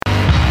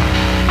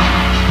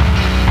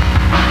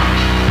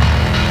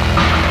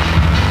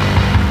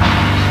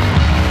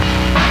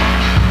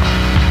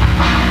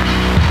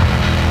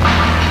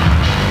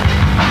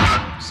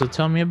So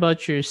tell me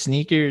about your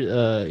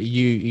sneaker.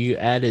 You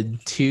added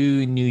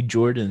two new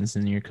Jordans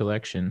in your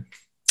collection.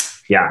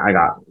 Yeah, I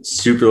got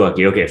super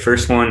lucky. Okay,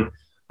 first one,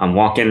 I'm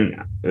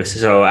walking.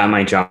 So at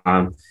my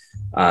job,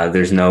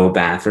 there's no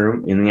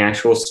bathroom in the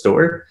actual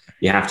store.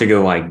 You have to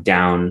go like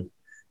down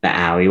the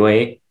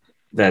alleyway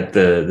that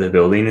the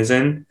building is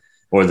in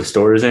or the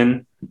store is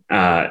in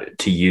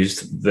to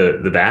use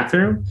the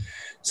bathroom.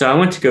 So I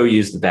went to go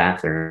use the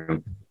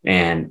bathroom,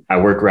 and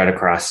I work right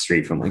across the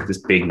street from like this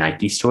big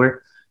Nike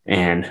store.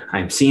 And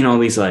I'm seeing all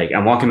these like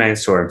I'm walking back to the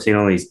store. I'm seeing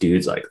all these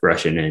dudes like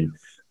rushing in,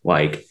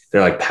 like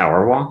they're like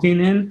power walking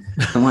in.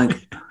 I'm like,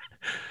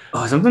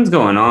 oh, something's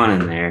going on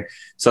in there.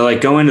 So like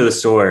go into the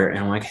store and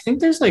I'm like, I think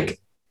there's like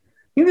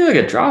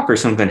a drop or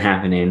something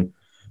happening.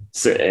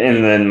 So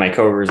and then my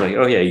coworker's like,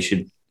 oh yeah, you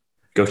should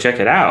go check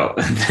it out.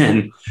 And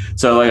then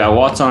so like I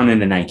waltz on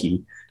into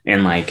Nike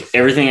and like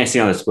everything I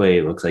see on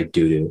display looks like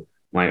doo doo.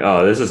 I'm like,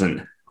 oh, this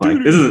isn't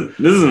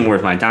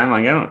worth my time.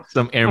 Like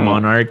Some Air I don't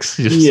Monarchs.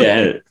 Just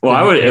yeah. Well,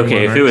 I like would Air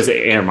okay if it was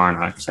Monarchs. Air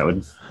Monarchs,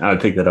 I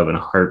would pick that up in a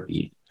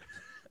heartbeat.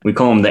 We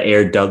call them the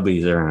Air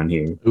Dudleys around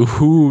here.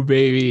 Ooh,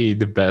 baby,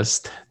 the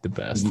best, the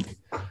best.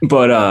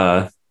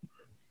 But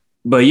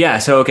but yeah,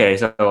 so okay,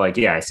 so like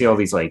yeah, I see all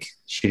these like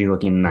shitty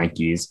looking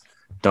Nikes.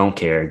 Don't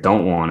care,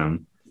 don't want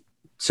them.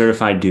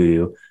 Certified doo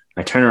doo.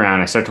 I turn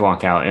around, I start to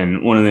walk out,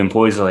 and one of the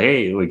employees is like,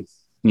 "Hey, like,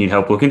 need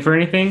help looking for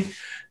anything?"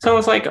 So I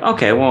was like,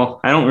 "Okay, well,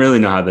 I don't really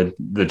know how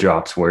the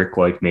drops work.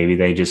 Like maybe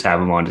they just have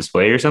them on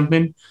display or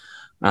something,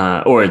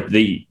 or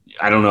the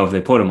I don't know if they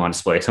put them on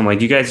display." So I'm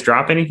like, "You guys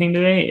drop anything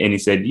today?" And he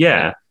said,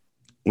 "Yeah,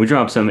 we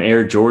dropped some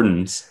Air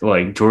Jordans,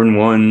 like Jordan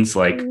ones,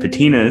 like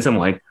patinas." I'm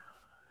like,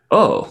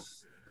 "Oh."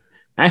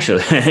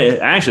 Actually,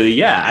 actually,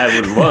 yeah, I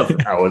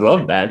would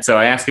love that. So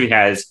I asked if he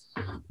has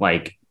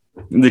like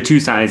the two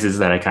sizes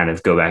that I kind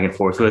of go back and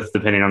forth with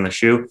depending on the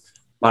shoe.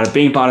 Bada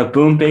bing, bada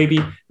boom, baby.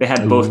 They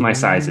had both my Ooh,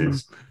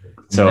 sizes.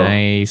 So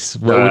nice.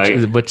 What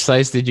uh, which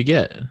size did you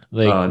get?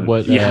 Like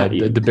what? yeah,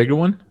 The bigger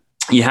one?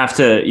 you have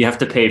to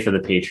pay for the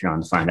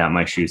Patreon to find out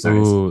my shoe size.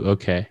 Ooh,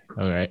 okay,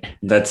 all right.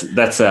 That's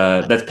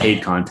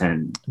paid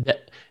content.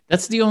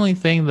 That's the only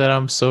thing that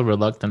I'm so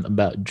reluctant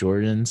about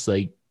Jordans,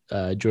 like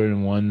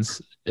Jordan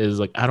ones, is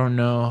like I don't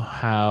know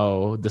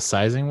how the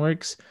sizing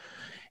works.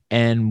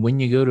 And when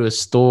you go to a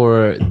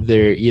store,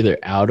 they're either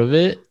out of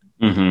it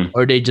Hmm.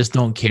 or they just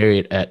don't carry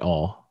it at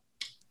all.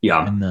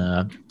 Yeah.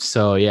 And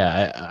so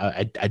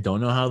yeah, I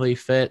don't know how they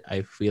fit.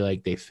 I feel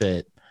like they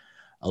fit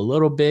a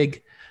little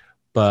big,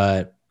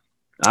 but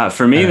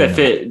For I me, don't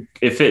that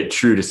know. fit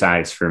true to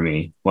size for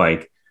me.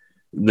 Like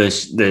the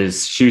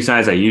shoe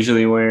size I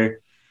usually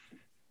wear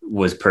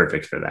was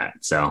perfect for that.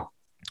 So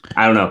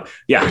I don't know.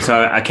 Yeah,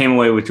 so I came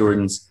away with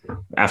Jordans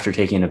after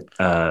taking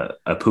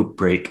a poop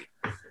break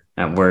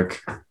at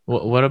work.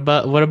 What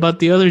about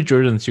the other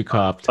Jordans you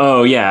copped?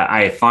 Oh yeah,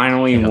 I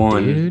finally Damn,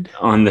 won dude.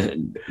 on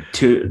the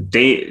 2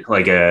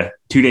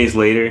 days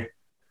later.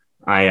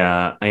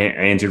 I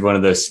entered one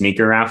of those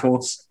sneaker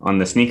raffles on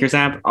the sneakers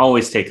app.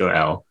 Always take a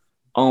L,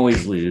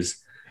 always lose,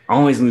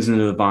 always losing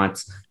to the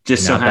bots.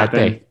 Just so Not that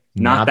happened, day.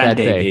 not Not that that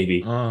day, day.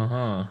 baby.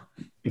 Uh-huh.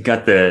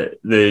 Got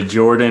the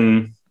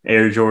Jordan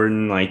Air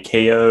Jordan like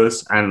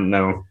KOs. I don't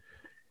know.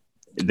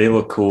 They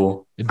look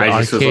cool. The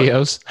I just was like,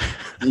 RKOs.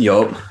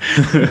 yup.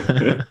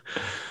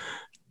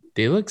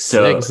 They look sick.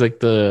 So It's like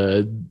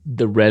the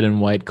red and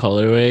white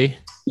colorway.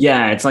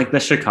 yeah, it's like the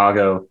OG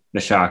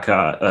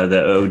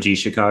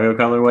Chicago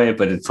colorway,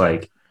 but it's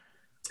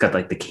got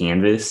like the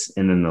canvas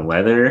and then the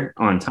leather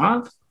on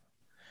top.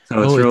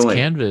 So it's Oh, real it's like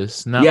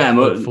canvas, not yeah,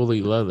 like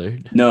fully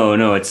leathered.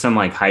 no, it's some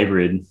like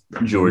hybrid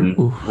Jordan,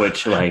 Ooh,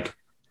 which like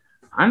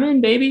I'm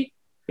in, baby.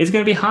 It's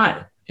gonna be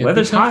hot. it'll be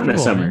Weather's hot in the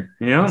comfortable, man.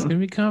 summer. You It's know, gonna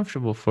be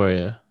comfortable for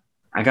you.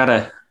 I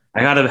gotta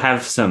I gotta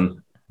have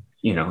some.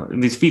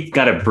 These feet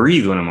gotta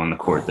breathe when I'm on the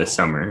court this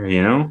summer.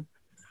 When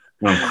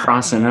I'm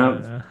crossing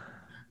up, Uh,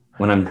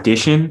 when I'm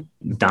dishing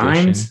Dishing.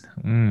 dimes.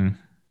 Mm.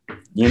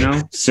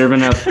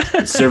 Serving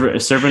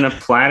up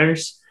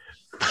platters.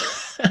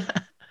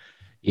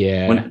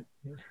 Yeah.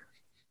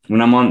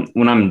 When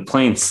I'm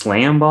playing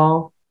slam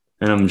ball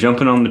and I'm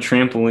jumping on the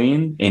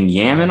trampoline and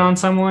yamming Yeah. on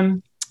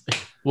someone.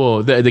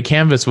 Well, the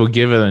canvas will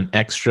give it an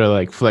extra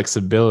like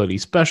flexibility,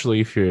 especially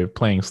if you're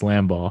playing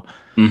slam ball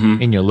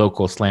Mm-hmm. in your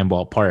local slam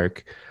ball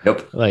park.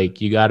 Yep. Like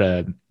you got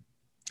a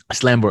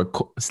slam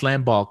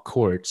ball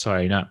court.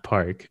 Sorry, not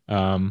park.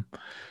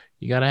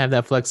 You gotta have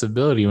that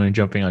flexibility when you're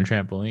jumping on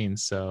trampolines.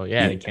 So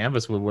yeah, Yeah, the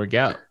canvas would work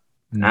out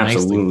nicely for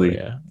absolutely.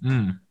 you.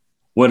 Mm.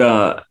 What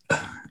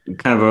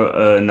kind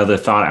of another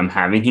thought I'm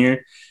having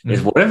here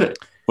is Mm.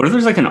 what if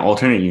there's like an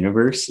alternate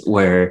universe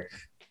where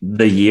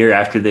the year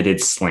after they did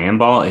slam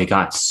ball, it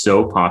got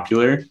so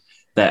popular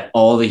that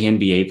all the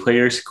NBA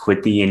players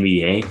quit the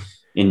NBA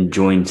and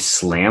joined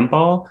slam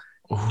ball,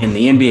 and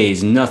the Ooh. NBA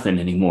is nothing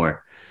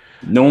anymore.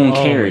 No one Oh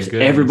my cares.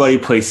 Everybody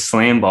goodness. plays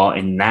slam ball,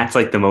 and that's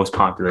like the most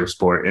popular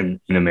sport in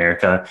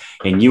America.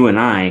 And you and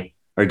I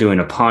are doing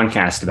a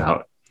podcast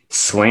about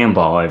slam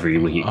ball every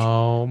week.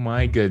 Oh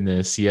my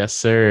goodness. Yes,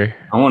 sir.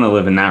 I want to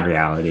live in that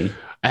reality.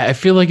 I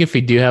feel like if we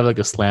do have like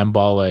a slam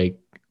ball like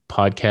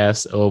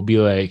podcasts, it'll be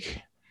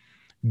like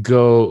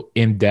go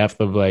in depth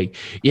of like,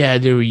 yeah,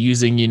 they were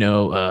using,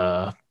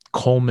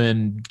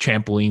 Coleman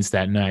trampolines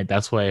that night.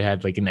 That's why I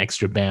had like an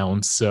extra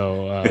bounce.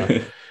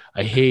 So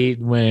I hate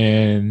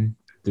when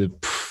the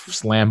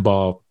slam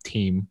ball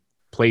team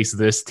plays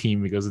this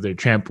team because their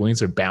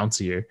trampolines are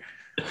bouncier.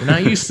 We're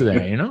not used to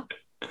that, you know?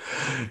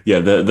 Yeah,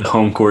 the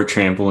home court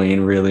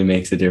trampoline really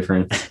makes a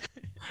difference.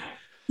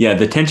 Yeah,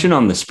 the tension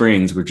on the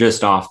springs were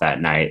just off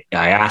that night.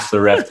 I asked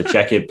the ref to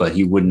check it, but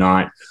he would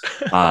not.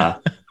 I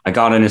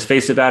got in his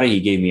face about it.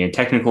 He gave me a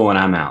technical, and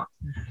I'm out.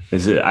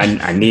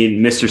 I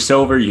need Mr.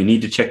 Silver. You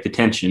need to check the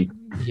tension.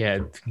 Yeah,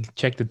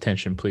 check the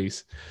tension,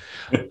 please.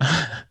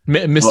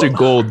 Mr.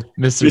 Gold.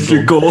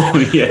 Mr.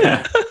 Gold,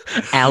 yeah.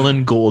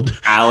 Alan Gold.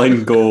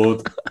 Alan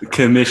Gold,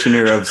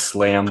 commissioner of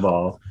slam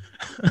ball.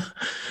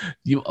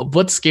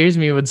 What scares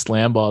me with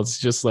slam ball is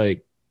just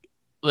like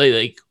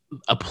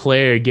a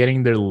player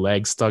getting their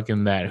leg stuck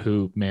in that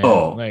hoop, man.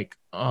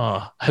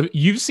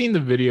 You've seen the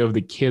video of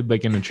the kid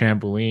like in a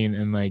trampoline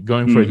and like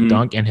going for a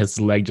dunk and his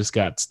leg just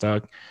got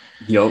stuck.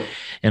 Yep.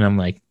 And I'm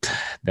like,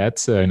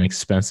 that's an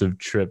expensive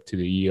trip to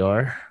the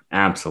ER.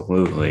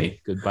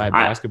 Absolutely. Goodbye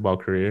basketball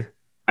career.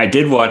 I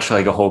did watch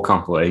like a whole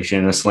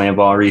compilation of slam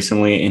ball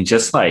recently, and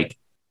just like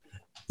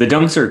the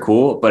dunks are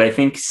cool, but I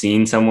think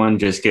seeing someone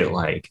just get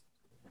like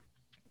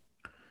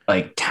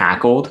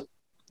tackled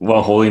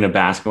while holding a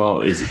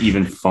basketball is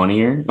even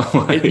funnier.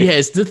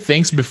 It's the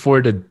things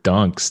before the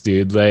dunks,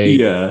 dude. Like,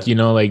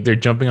 like they're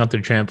jumping off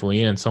their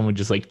trampoline and someone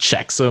just like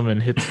checks them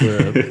and hits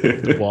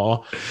the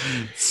wall.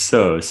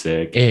 So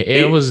sick.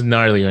 It was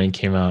gnarly when it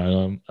came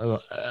out.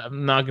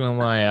 I'm not gonna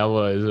lie, I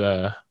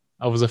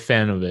was a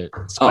fan of it.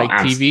 Spike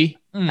TV.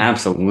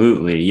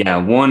 Absolutely. Yeah.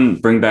 One,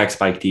 bring back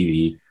Spike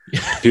TV.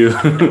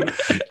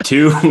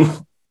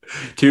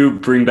 Two,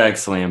 bring back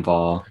slam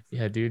ball.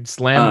 Yeah, dude,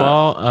 slam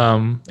ball.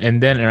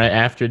 And then right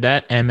after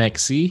that,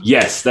 MXC.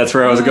 Yes, that's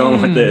where I was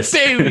going with this.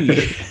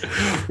 Baby.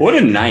 What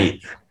a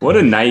night! What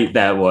a night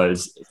that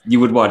was. You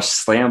would watch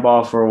slam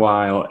ball for a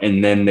while,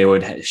 and then they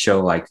would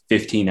show like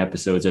 15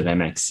 episodes of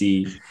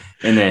MXC,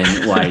 and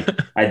then like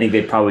I think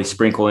they'd probably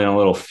sprinkle in a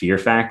little Fear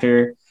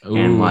Factor. Ooh.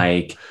 And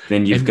like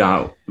then you've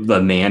got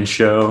the Man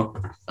Show.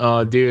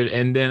 Oh, dude!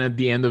 And then at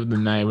the end of the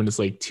night, when it's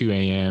like 2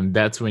 a.m.,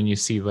 that's when you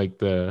see like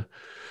the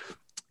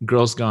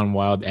Girls Gone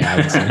Wild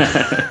ads.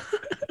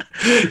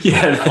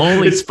 Yeah,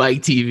 only Spike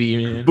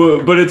TV, man.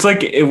 But it's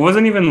like it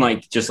wasn't even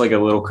like just like a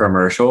little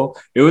commercial.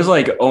 It was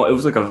like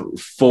a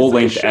full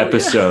length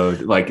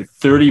episode, like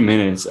 30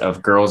 minutes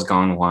of Girls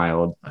Gone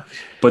Wild.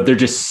 But they're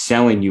just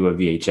selling you a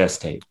VHS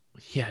tape.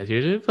 Yeah,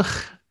 dude.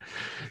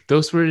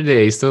 Those were the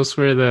days. Those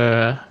were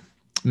the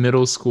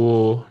middle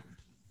school.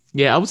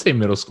 Yeah, I would say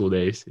middle school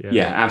days.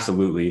 Yeah,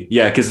 absolutely.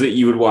 Yeah, because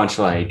you would watch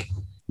like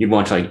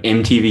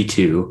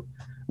MTV2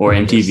 or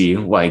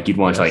MTV. Like you'd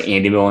watch like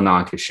Andy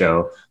Milanaka's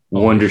show.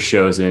 Wonder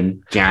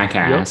Chosen,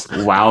 Jackass,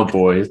 Wild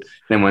Boys.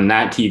 Then when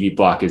that TV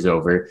block is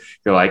over,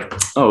 you're like,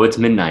 oh, it's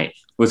midnight.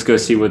 Let's go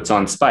see what's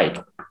on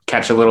Spike.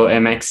 Catch a little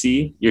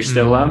MXC. You're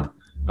still up?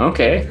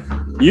 Okay.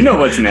 You know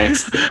what's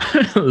next.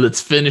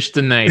 Let's finish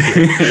the night.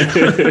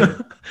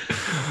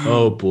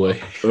 Oh,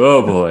 boy.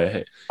 Oh,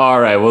 boy. All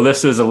right. Well,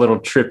 this is a little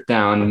trip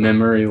down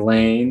memory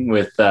lane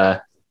with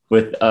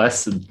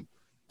us,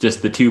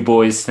 just the two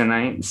boys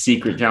tonight,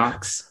 Secret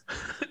Jocks.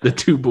 The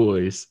two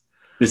boys.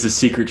 This is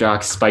Secret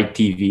Jocks Spike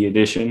TV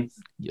edition.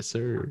 Yes,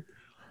 sir.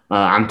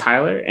 I'm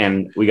Tyler,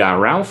 and we got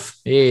Ralph.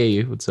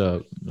 Hey, what's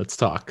up? Let's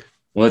talk.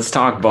 Let's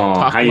talk ball.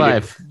 Talk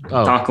live.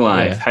 Talk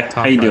live. Yeah,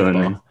 how you doing,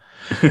 man?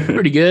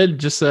 Pretty good.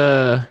 Just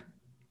doing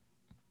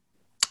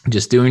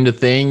the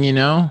thing, you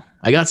know.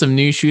 I got some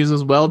new shoes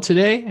as well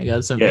today. I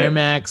got some Air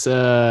Max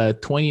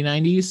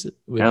 2090s,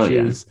 which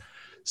is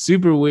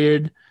super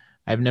weird.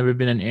 I've never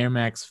been an Air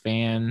Max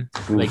fan.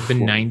 Like the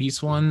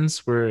 90s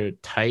ones were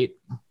tight,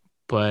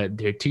 but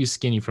they're too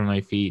skinny for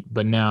my feet.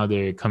 But now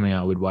they're coming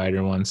out with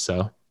wider ones.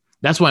 So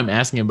that's why I'm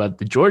asking about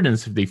the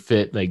Jordans, if they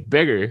fit like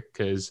bigger,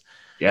 because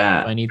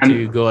I need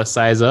to go a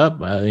size up,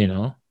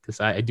 because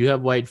I do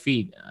have wide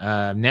feet.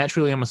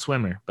 Naturally, I'm a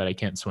swimmer, but I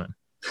can't swim.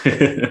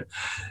 To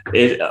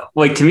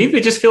me,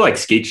 they just feel like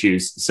skate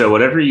shoes. So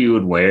whatever you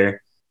would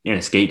wear in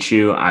a skate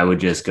shoe, I would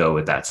just go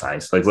with that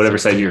size. Like whatever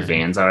 69. Size your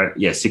Vans are.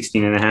 Yeah,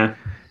 16 and a half.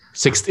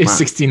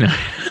 69.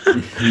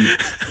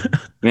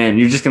 Man,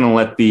 you're just going to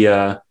let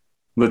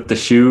the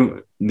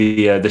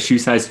shoe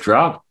size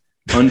drop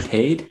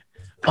unpaid.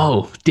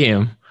 Oh,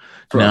 damn.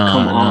 Bro,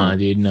 no,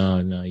 dude.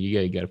 No.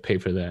 You gotta pay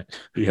for that.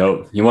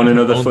 Yo, you want to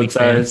know the foot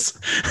size?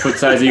 Foot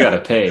size you gotta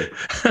pay.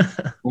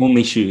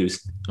 Only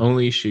shoes.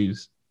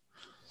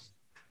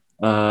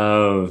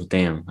 Oh,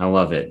 damn. I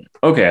love it.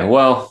 Okay,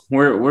 well,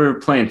 we're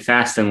playing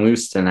fast and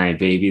loose tonight,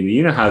 baby.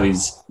 You know how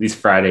these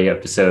Friday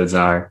episodes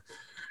are.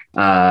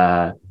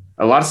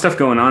 A lot of stuff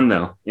going on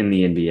though in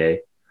the NBA.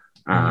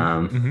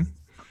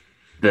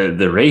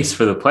 The race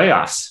for the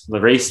playoffs,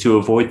 the race to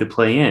avoid the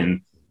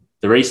play-in,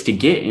 the race to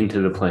get into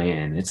the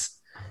play-in. It's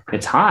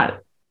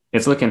hot.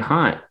 It's looking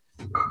hot.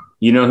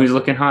 You know who's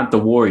looking hot? The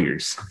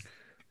Warriors.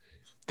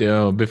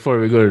 Before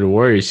we go to the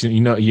Warriors,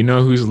 you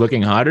know who's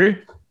looking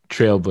hotter?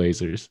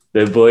 Trailblazers.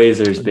 The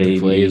Blazers, The baby.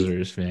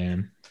 Blazers,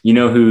 man. You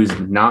know who's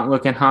not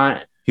looking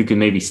hot? Who can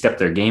maybe step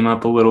their game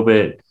up a little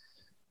bit?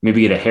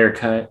 Maybe get a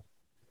haircut?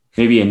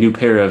 Maybe a new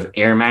pair of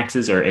Air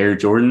Maxes or Air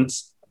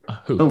Jordans?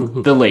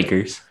 The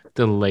Lakers.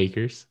 The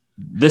Lakers.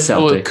 The Oh,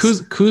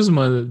 Celtics.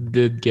 Kuzma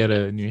did get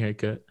a new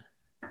haircut.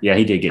 Yeah,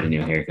 he did get a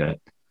new haircut.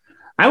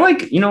 I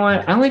like, you know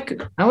what? I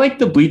like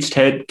the bleached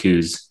head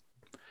Kuz.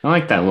 I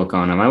like that look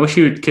on him. I wish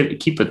he would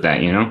keep with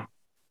that, you know?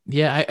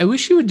 Yeah, I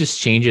wish he would just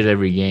change it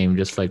every game,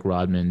 just like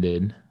Rodman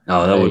did.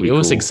 Oh, that would be It cool.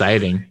 was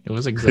exciting. It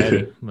was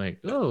exciting. Like,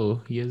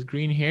 oh, he has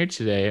green hair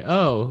today.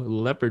 Oh,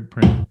 leopard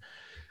print.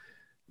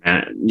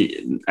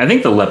 I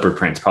think the leopard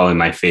print's probably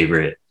my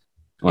favorite.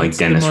 Like It's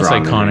Dennis the most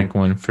Rodman. iconic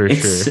one for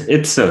sure.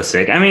 It's so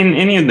sick. I mean,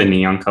 any of the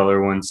neon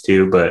color ones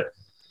too, but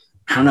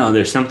I don't know.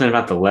 There's something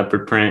about the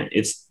leopard print.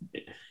 It's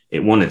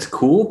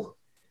cool.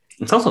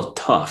 It's also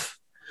tough.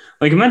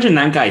 Like imagine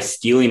that guy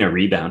stealing a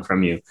rebound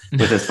from you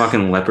with his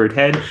fucking leopard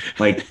head.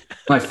 Like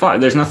my fuck,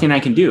 there's nothing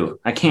I can do.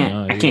 I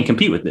can't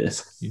compete with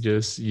this. You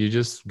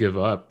just give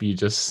up.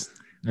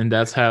 And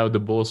that's how the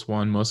Bulls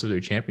won most of their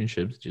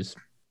championships. Just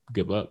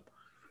give up.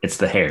 It's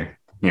the hair.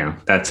 Yeah,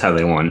 that's how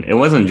they won. It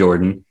wasn't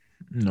Jordan.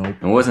 Nope.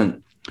 It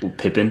wasn't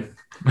Pippen.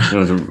 It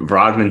was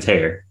Rodman's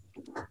hair.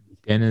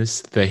 Dennis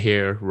the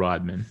Hair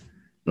Rodman.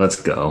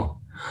 Let's go.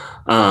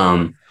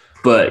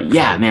 But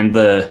yeah, man,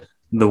 the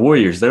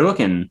Warriors, they're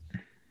looking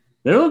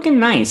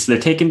nice. They're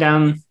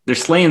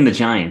slaying the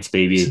Giants,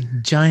 baby.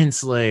 Giant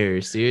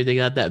Slayers, dude. They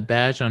got that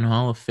badge on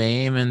Hall of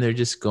Fame and they're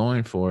just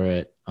going for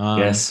it.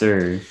 Yes,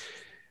 sir.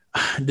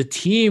 The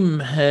team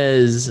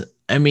has,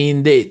 I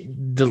mean,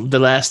 the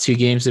last two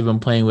games they've been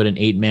playing with an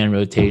 8-man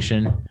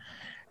rotation.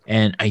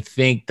 And I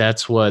think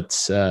that's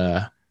what's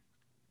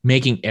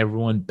making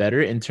everyone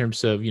better in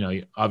terms of,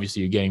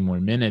 obviously you're getting more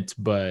minutes,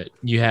 but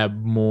you have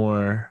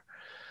more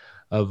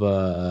of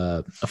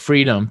a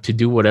freedom to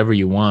do whatever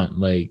you want.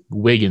 Like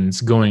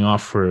Wiggins going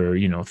off for,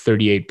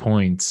 38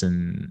 points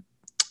and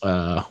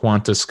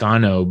Juan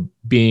Toscano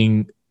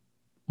being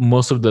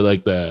most of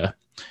the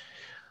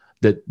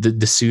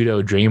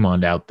pseudo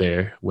Draymond out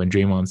there when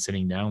Draymond's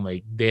sitting down.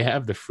 Like they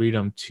have the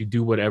freedom to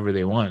do whatever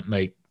they want.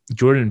 Like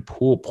Jordan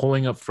Poole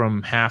pulling up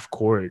from half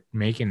court,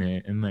 making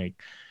it, and like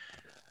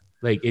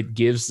it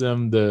gives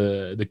them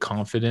the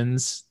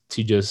confidence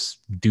to just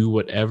do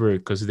whatever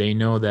because they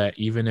know that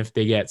even if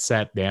they get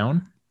sat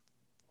down,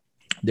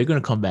 they're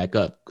gonna come back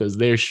up because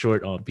they're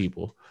short on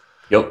people.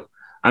 Yep.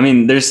 I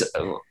mean, there is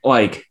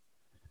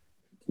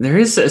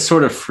a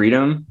sort of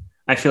freedom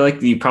I feel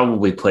like you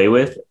probably play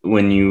with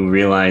when you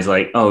realize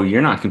like, oh,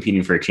 you're not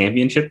competing for a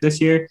championship this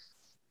year,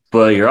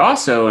 but you're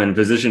also in a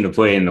position to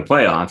play in the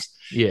playoffs.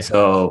 Yeah.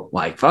 So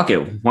like, fuck it.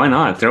 Why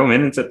not throw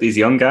minutes at these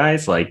young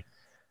guys? Like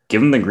give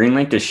them the green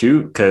light to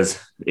shoot. Cause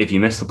if you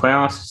miss the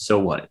playoffs, so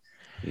what?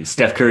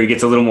 Steph Curry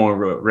gets a little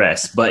more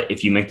rest, but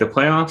if you make the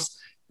playoffs,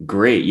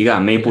 great. You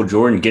got Maple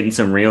Jordan getting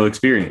some real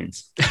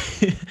experience.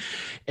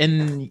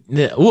 And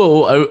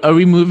whoa, are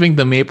we moving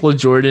the Maple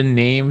Jordan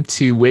name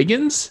to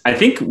Wiggins? I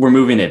think we're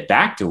moving it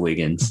back to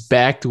Wiggins.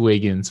 Back to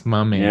Wiggins,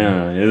 my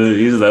man. Yeah,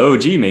 he's the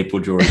OG Maple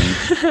Jordan.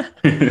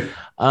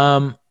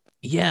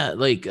 Yeah,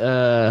 like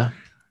I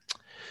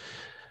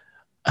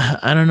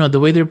don't know, the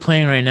way they're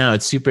playing right now,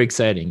 it's super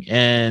exciting,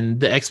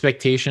 and the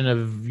expectation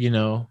of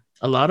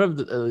a lot of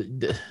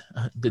the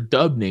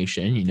Dub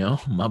Nation,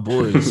 my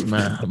boys,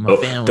 my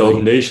family,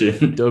 Dub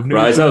Nation,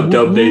 rise up,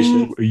 Dub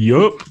Nation.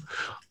 Yup.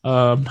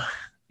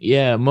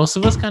 Yeah, most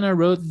of us kind of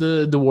wrote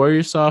the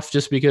Warriors off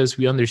just because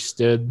we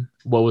understood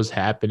what was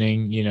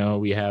happening.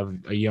 We have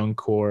a young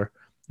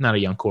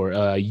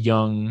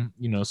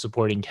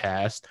supporting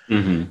cast.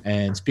 Mm-hmm.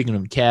 And speaking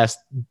of cast,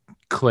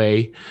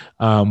 Clay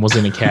was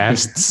in a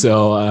cast.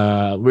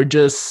 So we're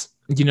just,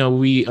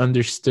 we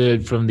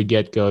understood from the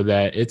get-go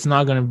that it's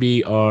not going to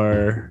be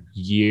our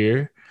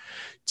year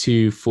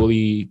to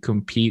fully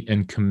compete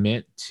and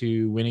commit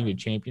to winning the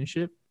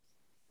championship.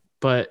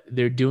 But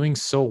they're doing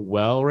so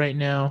well right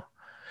now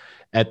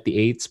at the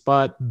 8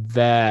 spot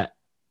that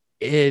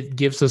it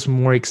gives us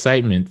more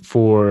excitement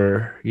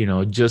for,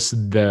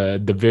 just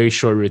the very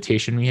short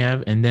rotation we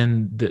have. And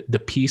then the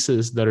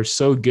pieces that are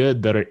so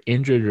good that are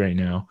injured right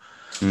now,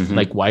 mm-hmm.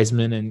 like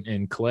Wiseman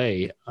and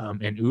Clay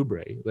and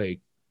Oubre. Like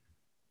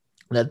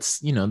that's,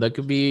 that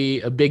could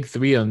be a big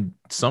 3 on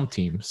some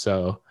teams.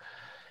 So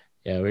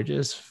yeah, we're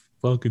just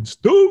fucking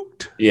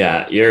stoked.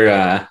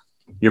 Yeah.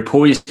 You're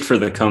poised for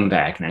the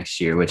comeback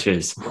next year, which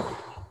is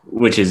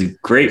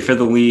great for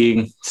the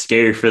league,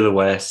 scary for the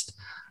West.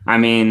 I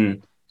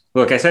mean,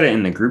 look, I said it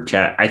in the group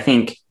chat. I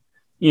think,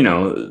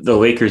 the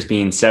Lakers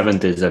being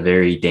 7th is a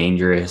very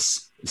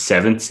dangerous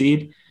 7th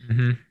seed,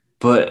 mm-hmm.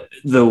 but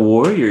the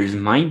Warriors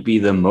might be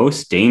the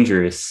most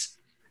dangerous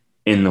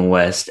in the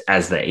West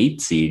as the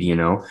 8th seed,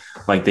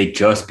 like they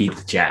just beat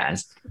the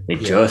Jazz. They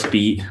just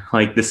beat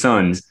like the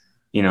Suns.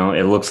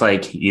 It looks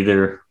like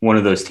either one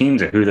of those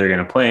teams or who they're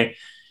going to play.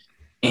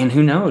 And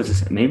who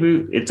knows?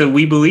 Maybe it's a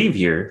we believe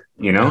year,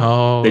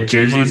 Oh, the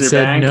jerseys Draymond are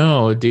said back.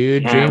 No,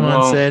 dude. Yeah,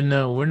 Draymond said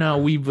no. We're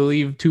not we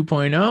believe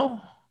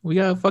 2.0. We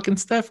got fucking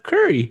Steph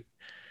Curry.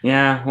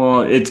 Yeah,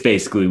 well, it's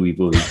basically We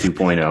Believe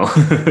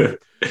 2.0.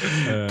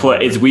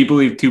 It's Uh, We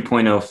Believe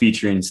 2.0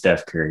 featuring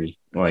Steph Curry.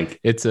 Like,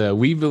 it's a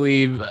We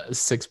Believe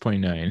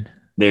 6.9.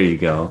 there you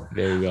go.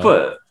 There you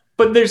go.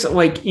 But there's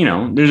like,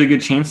 there's a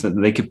good chance that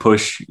they could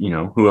push,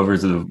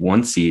 whoever's the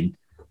one seed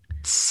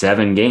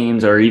 7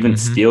 games or even Hmm.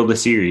 steal the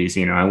series.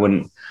 In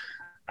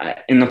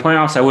the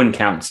playoffs, I wouldn't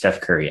count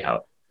Steph Curry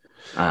out.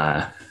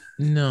 Uh,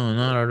 No,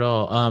 not at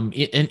all. And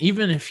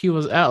even if he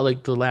was out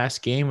like the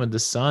last game with the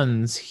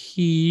Suns,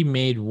 he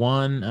made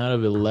 1 out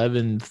of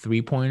 11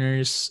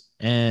 3-pointers,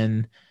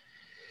 and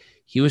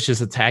he was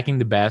just attacking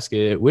the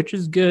basket, which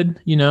is good,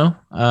 you know.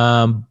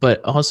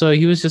 But also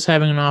he was just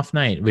having an off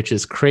night, which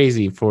is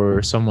crazy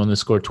for someone to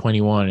score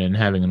 21 and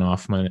having an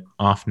off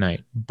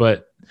night.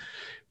 But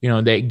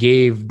that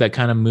gave that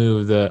kind of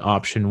move the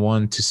option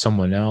one to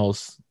someone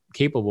else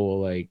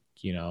capable, like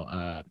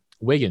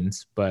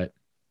Wiggins. But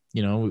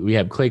we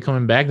have Clay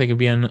coming back. That could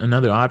be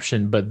another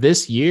option. But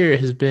this year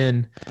has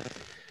been,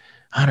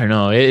 I don't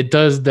know. It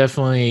does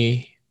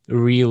definitely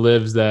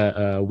relives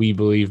that We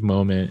Believe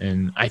moment,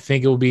 and I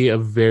think it will be a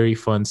very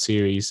fun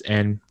series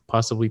and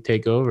possibly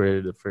take over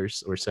the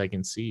first or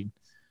second seed.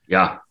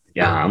 yeah,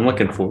 yeah, I'm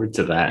looking forward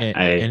to that.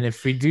 And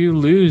if we do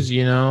lose,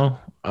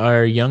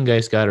 our young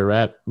guys got to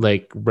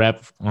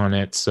rap on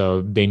it,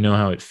 so they know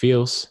how it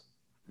feels.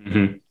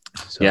 Mhm.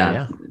 So Yeah,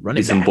 yeah, run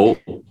be it some back.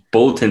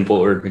 bulletin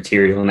board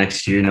material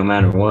next year, no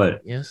matter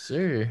what. Yes,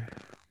 sir.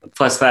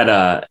 Plus,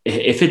 that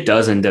if it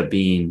does end up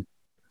being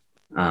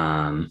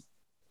um,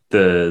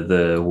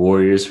 the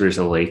Warriors versus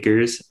the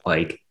Lakers,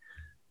 like,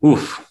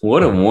 oof,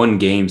 what a 1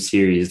 game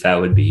series that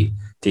would be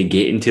to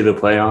get into the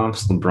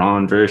playoffs.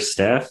 LeBron versus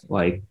Steph,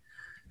 like,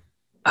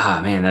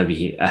 man, that'd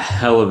be a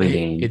hell of a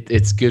game.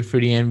 It's good for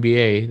the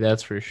NBA,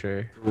 that's for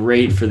sure.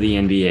 Great for the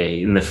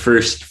NBA in the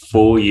first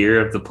full year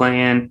of the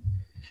plan.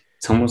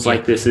 It's almost Yeah,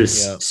 like this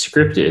is yeah.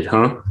 scripted,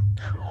 huh?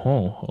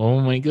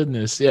 Oh my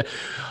goodness. Yeah.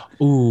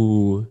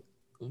 Ooh,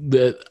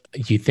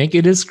 you think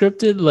it is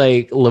scripted?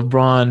 Like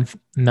LeBron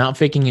not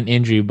faking an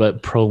injury,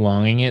 but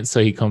prolonging it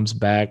so he comes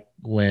back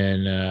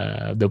when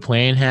the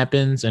plane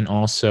happens, and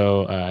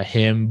also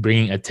him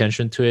bringing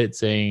attention to it,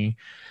 saying,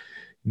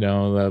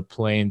 the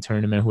plane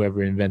tournament,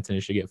 whoever invented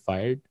it should get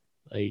fired.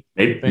 Like,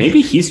 you think?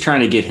 Maybe he's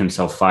trying to get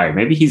himself fired.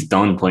 Maybe he's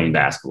done playing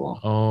basketball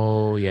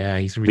Oh yeah,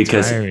 he's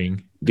because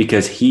retiring.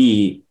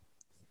 he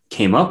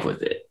came up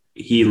with it.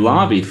 He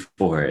lobbied Mm,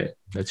 for it.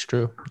 that's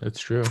true. That's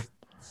true.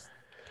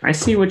 I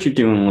see what you're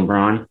doing,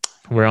 LeBron.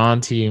 We're on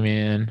to you,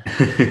 man.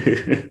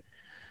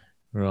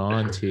 We're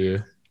on to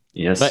you.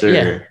 Yes, But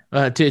yeah,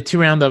 sir. to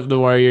round up the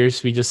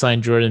Warriors, we just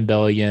signed Jordan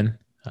Bell again.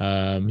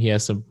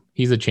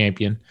 He's a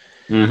champion.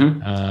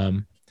 Mm-hmm.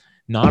 Um,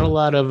 not a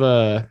lot of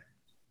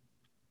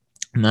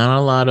not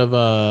a lot of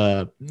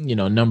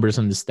numbers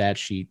on the stat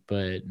sheet,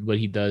 but what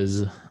he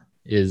does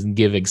is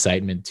give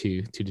excitement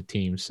to the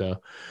team. So I'm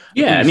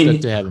Yeah, pretty I stoked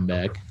mean, to have him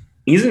back.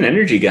 he's an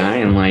energy guy,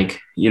 and like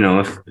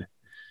if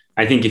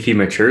I think if he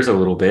matures a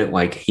little bit,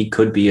 like he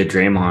could be a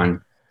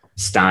Draymond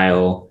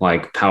style,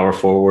 like power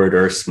forward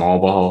or small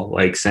ball,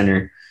 like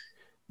center,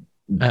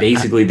 I, I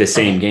basically the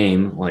same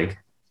game. Like,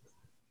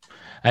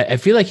 I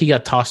feel like he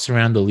got tossed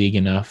around the league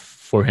enough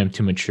for him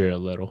to mature a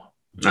little.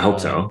 I hope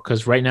so.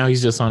 Because right now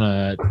he's just on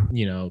a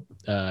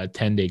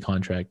 10-day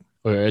contract,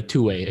 or a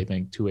two-way, I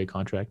think, two-way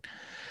contract.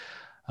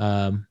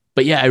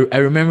 But yeah, I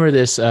remember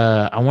this.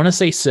 I want to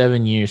say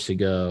 7 years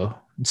ago,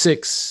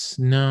 six,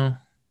 no,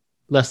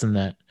 less than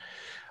that.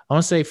 I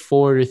want to say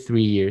 4 to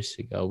 3 years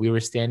ago. We were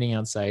standing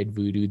outside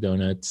Voodoo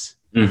Donuts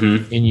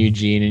Mm-hmm. in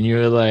Eugene, and you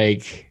were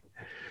like,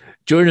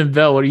 Jordan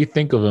Bell, what do you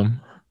think of him?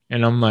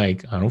 And I'm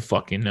like, I don't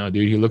fucking know,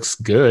 dude. He looks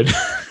good.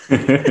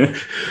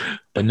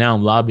 But now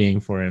I'm lobbying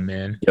for him,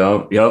 man.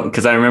 Yep.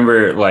 Because I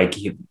remember like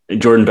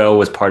Jordan Bell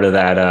was part of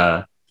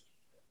that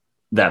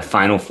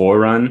Final Four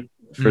run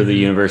for the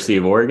Mm-hmm. University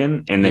of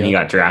Oregon, and then he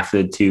Yep. got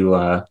drafted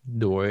to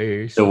The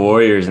Warriors. the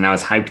Warriors, and I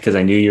was hyped because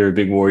I knew you were a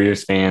big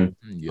Warriors fan.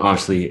 Yep.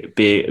 Obviously,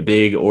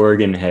 big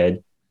Oregon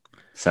head.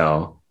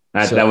 So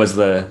that So was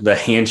the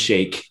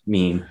handshake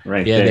meme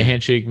right yeah, the there.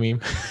 handshake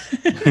meme.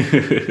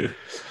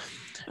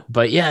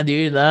 But yeah,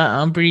 dude,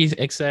 I'm pretty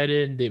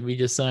excited that we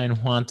just signed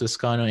Juan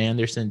Toscano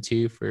Anderson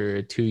too for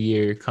a 2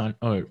 year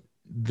or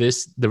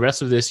the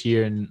rest of this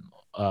year and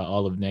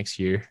all of next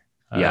year.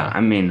 Yeah, Uh,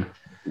 I mean,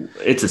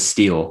 it's a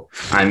steal.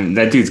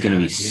 That dude's gonna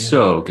yeah, be dude.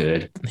 so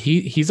good.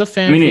 He's a I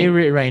fan mean,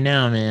 favorite right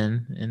now,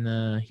 man,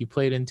 and he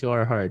played into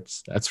our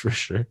hearts. That's for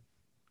sure.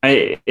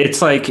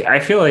 it's like I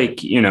feel like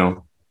we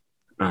don't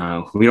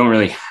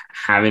really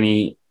have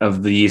any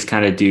of these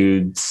kind of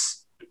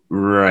dudes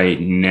right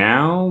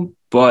now,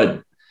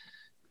 but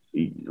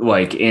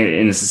like, and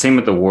it's the same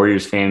with the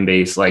Warriors fan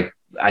base. Like,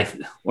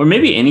 or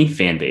maybe any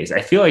fan base.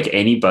 I feel like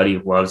anybody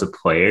loves a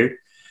player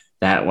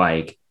that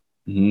like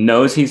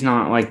knows he's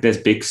not like this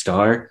big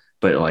star,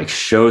 but like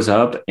shows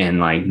up and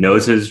like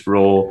knows his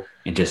role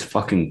and just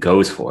fucking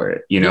goes for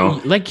it. Yeah,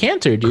 like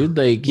Cantor, dude.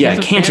 Like Yeah, he's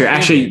a fan Cantor. favorite.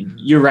 Actually,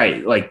 you're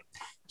right. Like,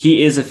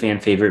 he is a fan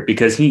favorite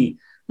because he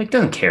like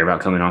doesn't care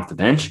about coming off the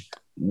bench.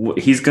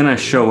 He's gonna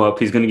show up.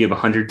 He's gonna give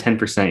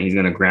 110%. He's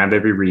gonna grab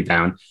every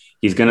rebound.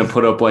 He's gonna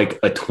put up like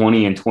a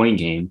 20-20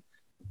 game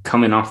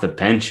coming off the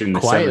bench in the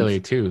quietly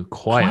seventh. too.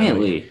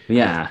 Quietly,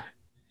 yeah.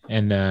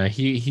 And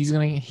he's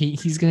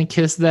gonna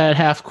kiss that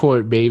half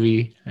court,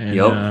 baby. And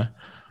Yup.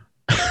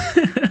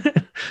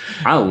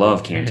 I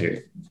love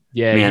Cantor.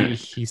 yeah, Man,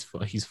 he's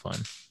fun.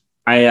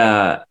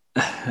 I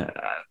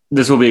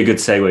this will be a good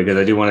segue because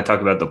I do want to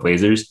talk about the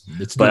Blazers,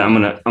 Let's but do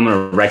I'm it.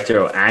 gonna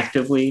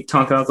retroactively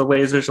talk about the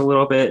Blazers a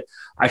little bit.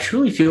 I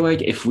truly feel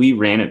like if we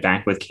ran it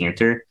back with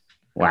Cantor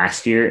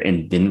last year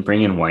and didn't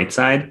bring in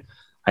Whiteside,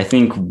 I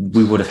think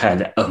we would have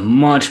had a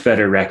much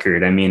better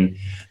record. I mean,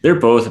 they're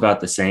both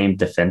about the same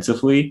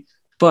defensively,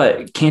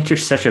 but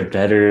Cantor's such a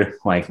better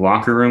like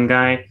locker room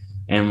guy.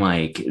 And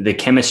like the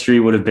chemistry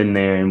would have been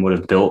there and would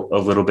have built a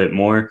little bit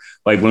more.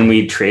 Like when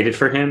we traded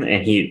for him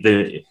and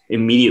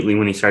immediately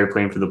when he started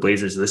playing for the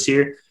Blazers this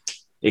year,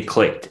 it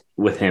clicked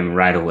with him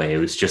right away. It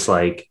was just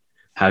like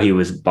how he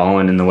was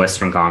balling in the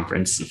Western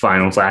Conference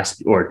Finals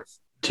last or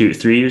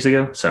 3 years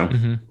ago. So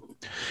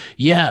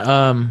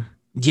Yeah,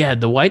 yeah,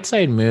 the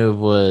Whiteside move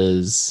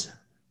was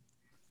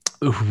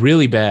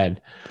really bad.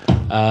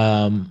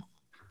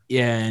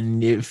 Yeah,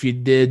 and if you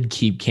did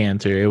keep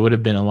Cantor, it would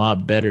have been a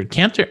lot better.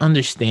 Cantor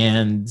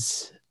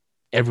understands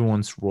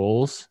everyone's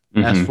roles.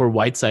 As for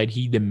Whiteside,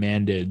 he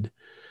demanded,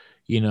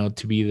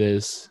 to be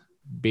this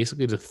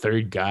basically the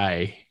third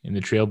guy in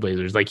the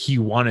Trailblazers. Like he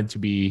wanted to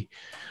be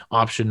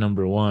option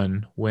number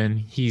 1 when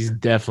he's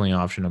definitely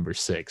option number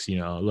 6.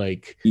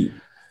 Like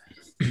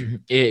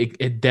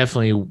it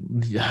definitely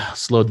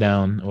slowed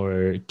down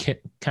or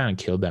kind of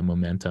killed that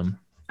momentum.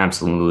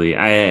 absolutely.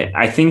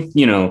 I think,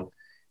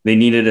 they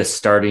needed a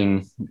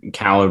starting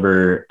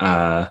caliber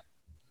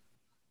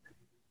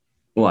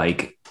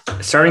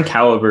starting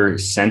caliber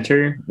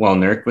center while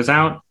Nurk was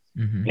out.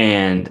 Mm-hmm.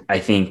 And I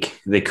think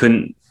they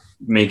couldn't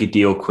make a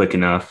deal quick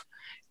enough.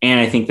 And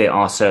I think they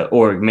also,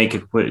 or make a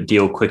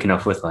deal quick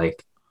enough with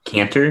like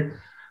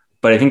Cantor.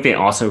 But I think they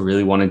also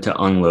really wanted to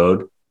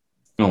unload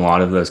a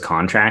lot of those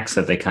contracts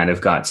that they kind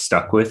of got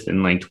stuck with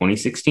in like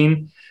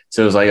 2016.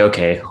 So it was like,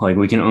 okay, like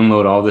we can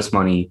unload all this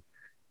money,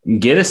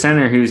 get a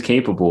center who's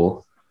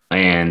capable,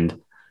 and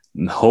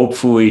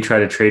hopefully try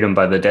to trade him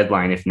by the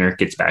deadline if Nurk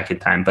gets back in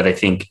time. But I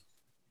think,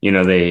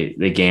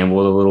 they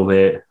gambled a little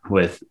bit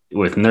with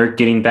Nurk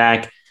getting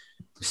back.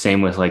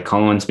 Same with like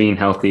Collins being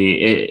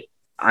healthy.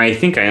 I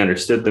think I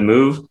understood the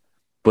move,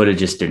 but it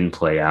just didn't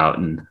play out,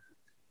 and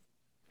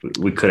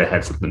we could have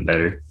had something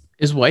better.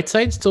 Is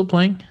Whiteside still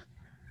playing?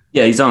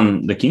 Yeah, he's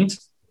on the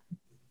Kings.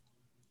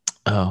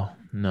 Oh,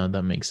 no,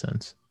 that makes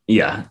sense.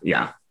 Yeah.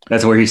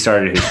 That's where he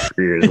started his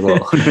career as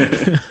well.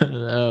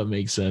 That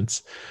makes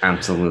sense.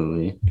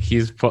 Absolutely.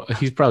 He's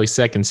probably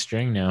second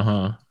string now,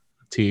 huh?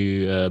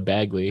 To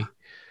Bagley.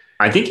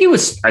 I think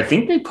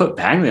they put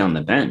Bagley on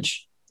the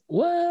bench.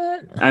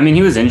 What? I mean,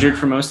 he was injured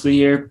for most of the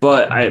year,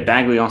 but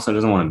Bagley also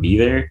doesn't want to be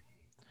there.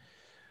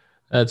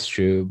 That's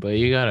true, but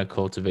you gotta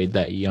cultivate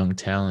that young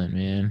talent,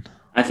 man.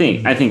 I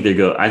think they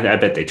go. I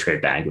bet they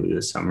trade Bagley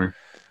this summer.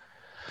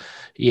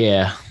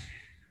 Yeah.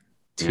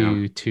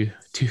 To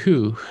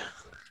who?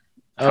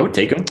 I would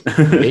take him.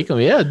 Take him,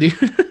 yeah, dude.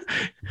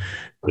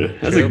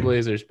 That's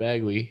Trailblazers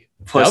Bagley.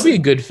 That'll be a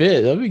good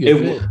fit.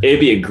 It'd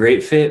be a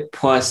great fit.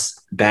 Plus,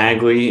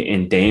 Bagley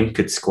and Dame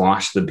could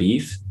squash the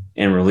beef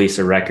and release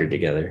a record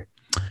together.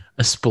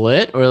 A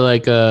split or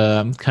like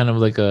a kind of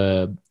like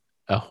a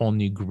whole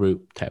new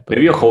group type of.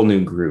 Maybe a whole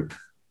new group.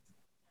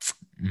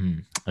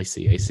 I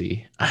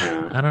see.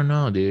 I don't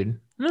know, dude.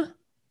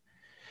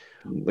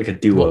 Like a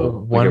duo.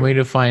 One way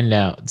to find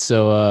out.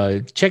 So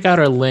check out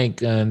our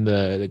link in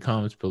the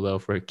comments below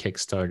for a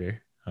Kickstarter.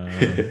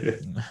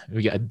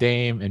 We got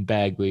Dame and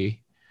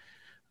Bagley.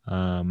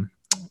 What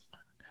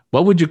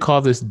would you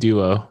call this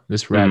duo?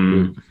 This rap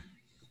group?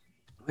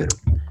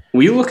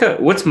 We look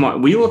at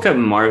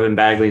Marvin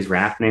Bagley's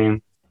rap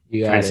name.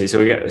 You got it. So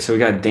we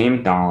got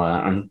Dame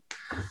Dalla. I'm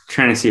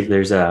trying to see if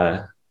there's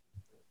a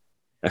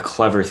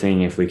clever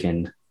thing if we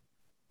can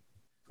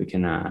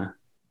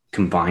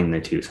combine the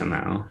two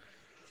somehow.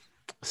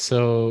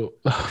 So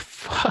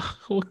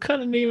what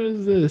kind of name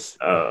is this?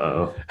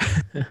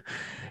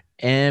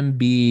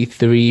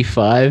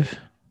 MB35.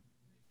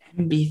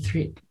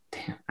 MB3.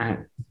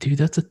 Damn. Dude,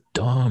 that's a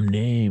dumb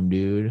name,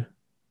 dude.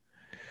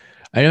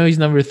 I know he's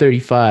number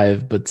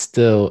 35, but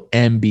still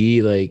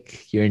MB,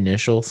 like your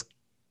initials.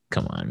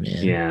 Come on,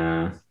 man.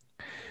 Yeah.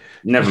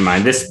 Never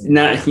mind.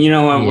 You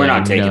know what? We're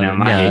not taking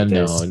him. I hate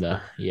this.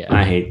 Yeah.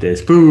 I hate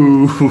this.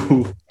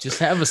 Boo. Just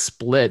have a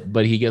split,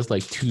 but he gets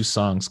like 2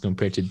 songs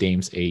compared to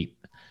Dame's 8.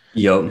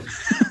 Yup.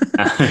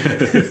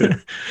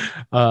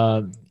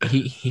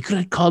 He could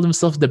have called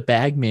himself the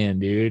Bagman,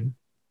 dude.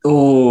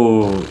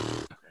 Oh.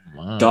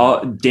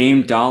 Wow.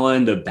 Dame Dalla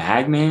and the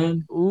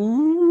Bagman.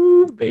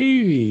 Ooh,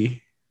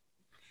 baby.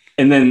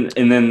 And then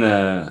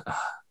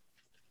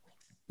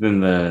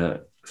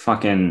the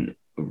fucking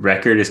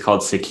record is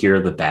called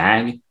Secure the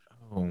Bag.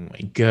 Oh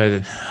my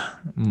god.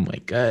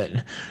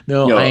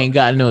 No, I ain't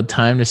got no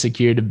time to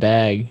secure the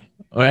bag.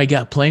 Or I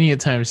got plenty of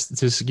time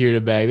to secure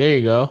the bag. There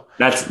you go.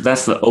 That's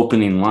the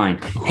opening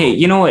line. Hey,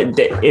 you know what?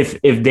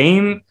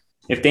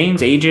 If if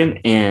Dame's agent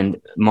and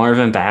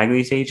Marvin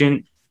Bagley's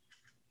agent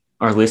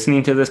are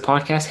listening to this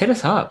podcast, hit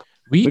us up.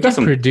 We We got could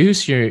some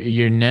produce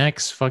your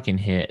next fucking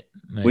hit.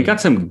 we Like got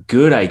some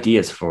good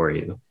ideas for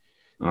you.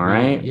 All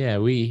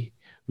right. we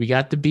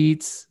got the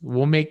beats.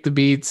 We'll make the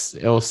beats.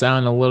 It'll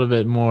sound a little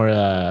bit more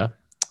of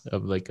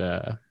like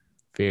a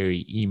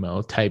very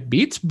emo type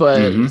beats,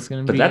 but it's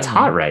gonna But be, that's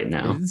hot right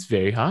now. it's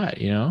very hot,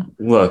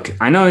 Look,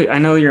 I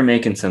know you're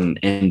making some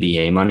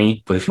NBA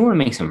money, but if you want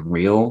to make some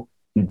real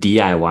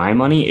DIY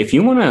money, if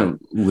you want to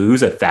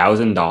lose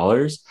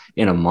 $1,000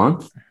 in a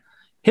month,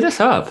 hit us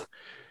up.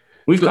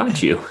 We've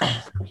got you.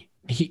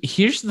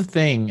 Here's the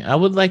thing. I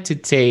would like to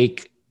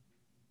take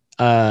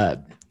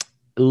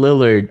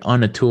Lillard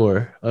on a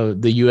tour,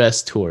 the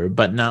US tour,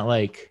 but not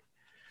like,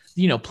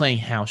 playing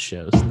house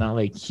shows, not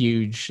like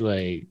huge,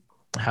 like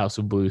House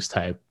of Blues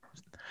type,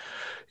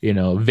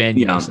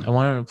 venues. Yeah. I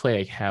want him to play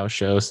like house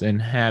shows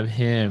and have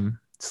him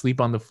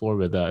sleep on the floor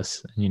with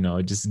us,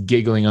 just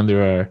giggling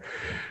under our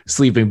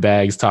sleeping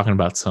bags, talking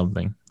about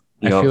something.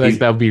 I feel like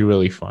that would be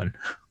really fun.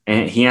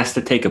 And he has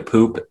to take a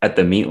poop at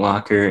the meat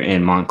locker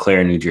in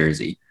Montclair, New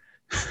Jersey.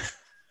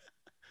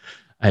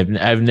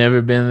 I've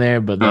never been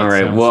there, but that all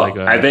right. sounds Well, like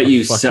I bet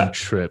you fucking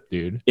trip,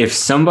 dude. If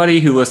somebody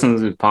who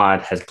listens to the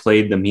pod has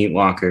played the meat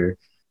locker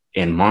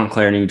in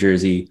Montclair, New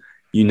Jersey,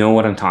 you know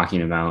what I'm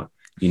talking about.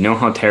 You know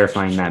how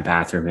terrifying that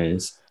bathroom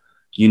is.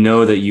 You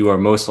know that you are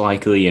most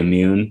likely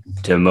immune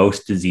to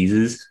most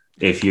diseases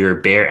if your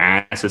bare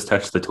ass has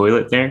touched the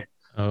toilet there.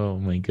 Oh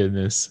my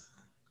goodness.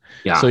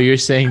 Yeah. So you're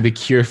saying the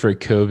cure for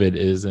COVID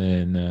is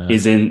in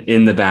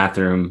the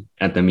bathroom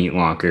at the meat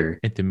locker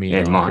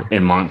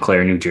in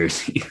Montclair, New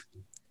Jersey.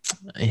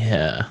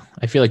 Yeah,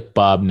 I feel like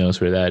Bob knows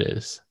where that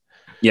is.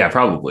 Yeah,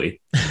 probably.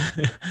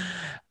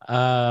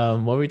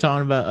 What were we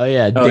talking about? Oh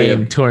yeah,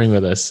 Dame touring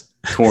with us.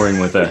 Touring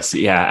with us.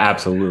 Yeah,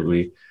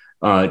 absolutely.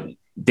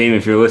 Dame,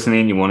 if you're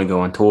listening, you want to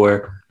go on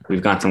tour,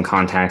 we've got some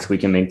contacts. We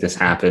can make this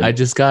happen. I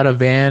just got a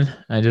van,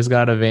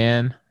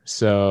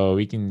 so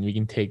we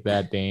can take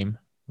that, Dame.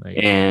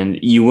 And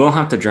you will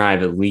have to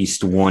drive at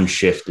least one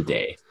shift a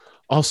day.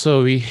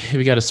 Also, we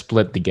got to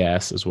split the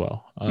gas as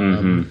well.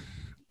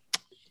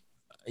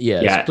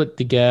 Yeah, split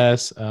the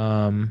gas.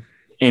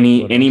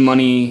 Any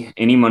money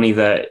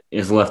that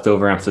is left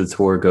over after the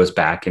tour goes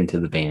back into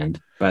the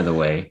band, by the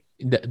way.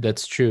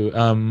 That's true.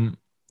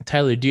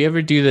 Tyler, do you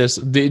ever do this?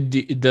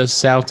 Does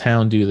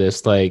Southtown do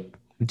this? Like,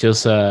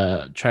 just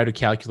try to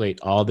calculate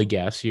all the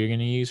gas you're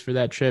gonna use for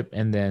that trip,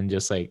 and then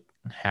just like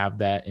have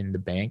that in the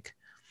bank,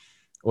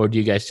 or do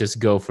you guys just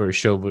go for a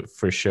show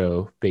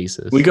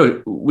basis? We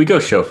go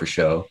show for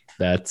show.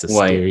 That's a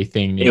scary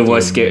thing. It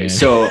was scary. Man.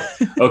 So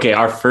okay,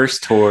 our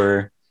first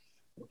tour,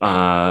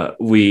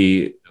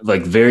 we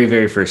like very,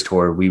 very first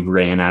tour, we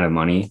ran out of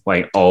money.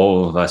 Like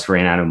all of us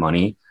ran out of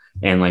money.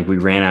 And like we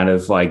ran out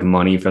of like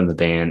money from the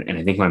band. And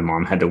I think my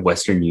mom had to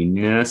Western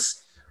Union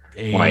us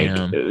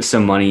like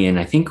some money. And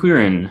I think we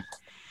were in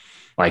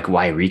like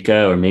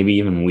Wairika or maybe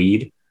even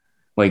Weed.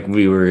 Like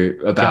we were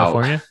about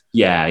California?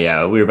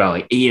 Yeah. We were about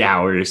like 8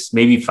 hours,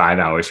 maybe 5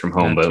 hours from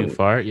home, not too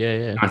far.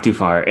 Yeah. Not too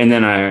far. And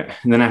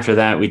then after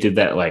that, we did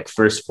that like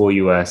first full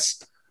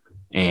US,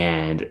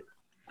 and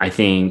I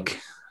think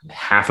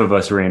half of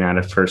us ran out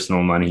of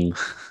personal money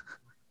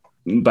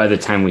by the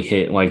time we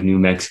hit like New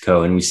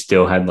Mexico, and we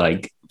still had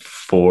like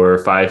 4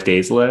 or 5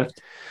 days left.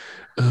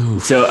 Ooh.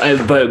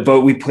 So,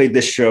 but we played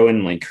this show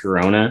in like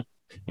Corona,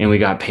 and we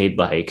got paid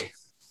like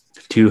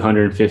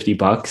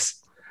 $250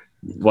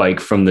 like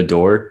from the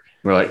door.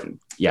 We're like,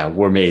 yeah,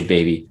 we're made,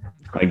 baby.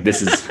 Like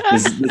this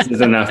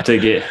is enough to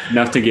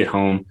get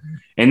home.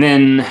 And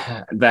then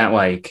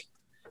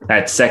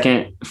that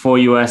second full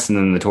US, and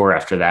then the tour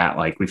after that,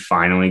 like we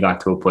finally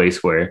got to a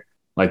place where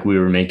like we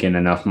were making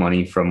enough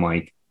money from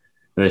like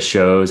the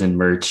shows and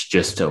merch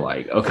just to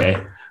like,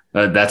 okay,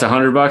 that's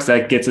 $100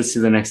 that gets us to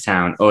the next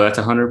town. Oh, that's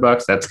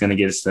 $100 that's gonna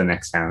get us to the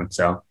next town.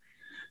 So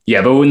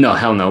yeah, but no,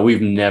 hell no,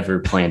 we've never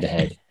planned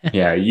ahead.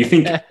 Yeah, you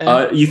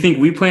think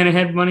we plan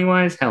ahead money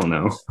wise? Hell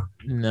no.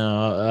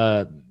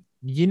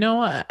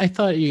 No, I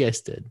thought you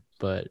guys did,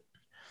 but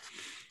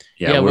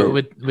yeah,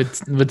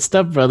 with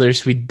Step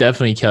Brothers, we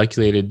definitely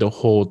calculated the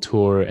whole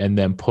tour and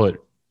then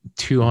put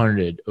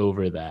 200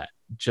 over that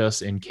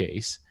just in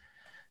case.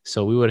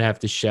 So we would have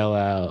to shell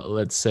out,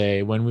 let's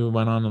say, when we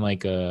went on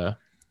like how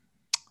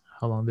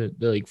long the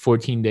like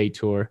 14-day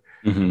tour.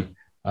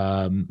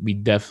 Mm-hmm. We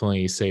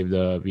definitely saved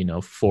up,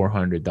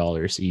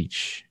 $400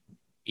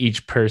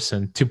 each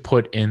person to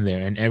put in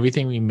there, and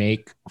everything we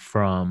make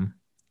from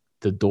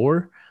the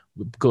door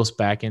goes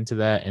back into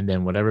that, and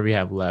then whatever we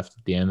have left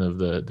at the end of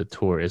the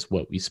tour is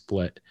what we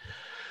split.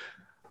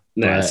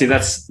 Yeah, see,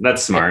 that's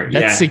smart.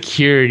 That's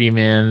security,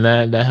 man.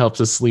 That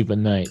helps us sleep at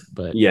night.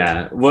 But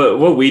yeah,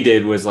 what we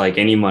did was like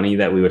any money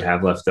that we would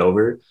have left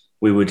over,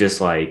 we would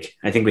just like,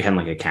 I think we had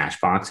like a cash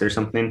box or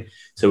something,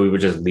 so we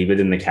would just leave it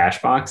in the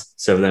cash box.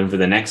 So then for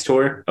the next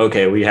tour,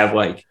 okay, we have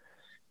like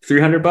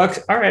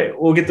 $300. All right,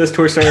 we'll get this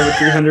tour started with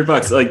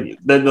 $300. Like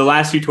the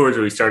last few tours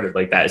we started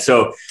like that.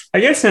 So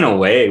I guess in a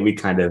way we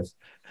kind of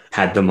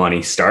had the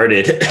money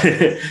started,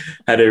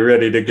 had it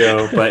ready to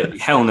go. But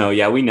hell no,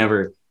 yeah, we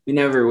never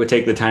would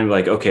take the time to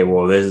like, okay,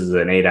 well, this is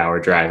an 8-hour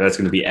drive. That's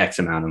going to be X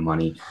amount of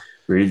money.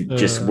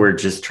 We're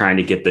just trying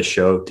to get the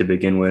show to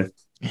begin with.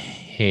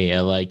 Hey, I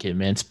like it,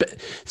 man.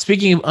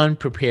 Speaking of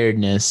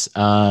unpreparedness,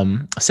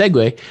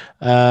 segue.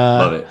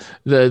 Love it.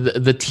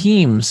 The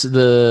teams,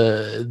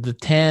 the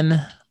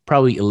 10,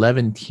 probably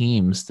 11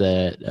 teams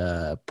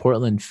that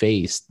Portland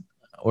faced,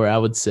 or I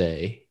would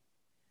say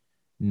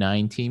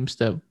 9 teams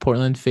that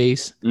Portland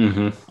faced,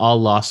 all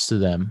lost to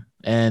them,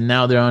 and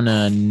now they're on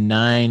a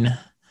nine,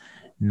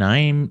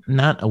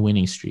 not a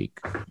winning streak.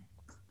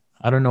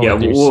 I don't know Yeah,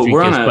 what their well, streak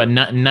we're on is, but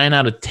a 9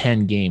 out of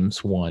 10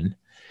 games won.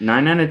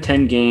 9 out of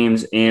 10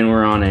 games, and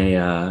we're on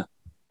a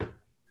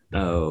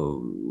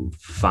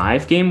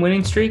 5-game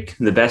winning streak,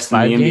 the best in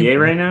the 5 game. NBA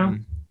right now.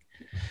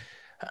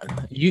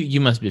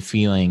 You must be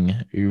feeling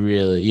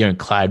you're in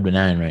Clyde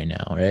Benign right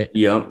now, right?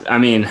 Yep. I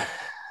mean,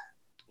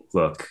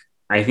 look,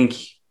 I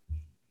think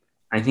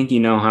you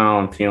know how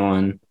I'm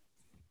feeling.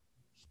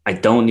 I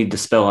don't need to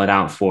spell it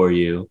out for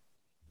you,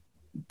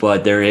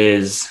 but there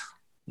is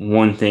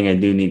one thing I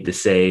do need to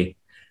say.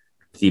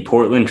 The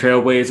Portland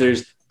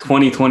Trailblazers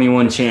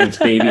 2021 champs,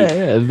 baby.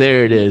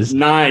 There it is.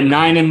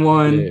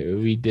 9-1. Yeah,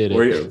 we did it.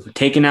 We're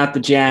taking out the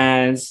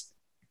Jazz.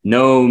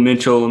 No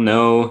Mitchell,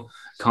 no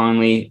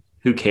Conley.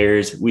 Who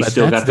cares? We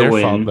still got the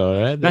win. Fault,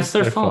 though, right? That's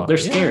their fault. They're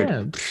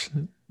scared.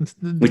 Yeah.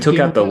 We took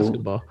out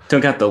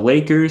the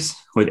Lakers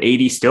with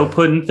 80 still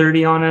putting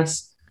 30 on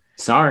us.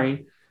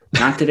 Sorry,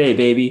 not today,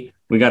 baby.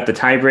 We got the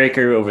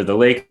tiebreaker over the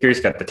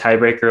Lakers. Got the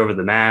tiebreaker over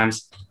the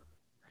Mavs.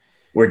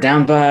 We're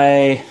down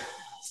by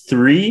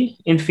 3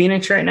 in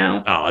Phoenix right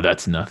now. Oh,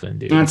 that's nothing,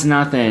 dude. That's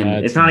nothing.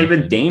 It's not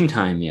even Dame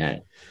time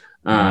yet.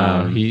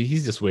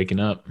 He's just waking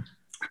up.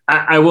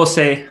 I will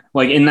say,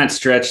 like, in that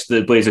stretch,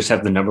 the Blazers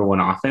have the number 1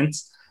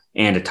 offense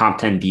and a top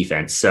 10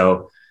 defense.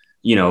 So,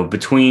 you know,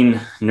 between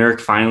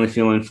Nurk finally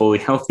feeling fully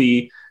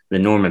healthy, the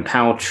Norman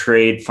Powell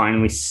trade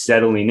finally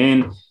settling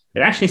in,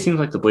 it actually seems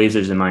like the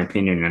Blazers, in my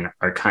opinion,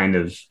 are kind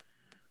of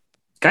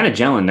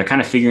gelling. They're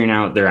kind of figuring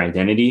out their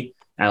identity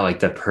at like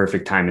the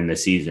perfect time in the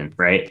season,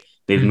 right?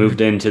 They've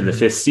moved into the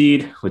 5th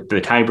seed with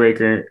the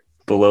tiebreaker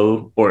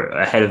below or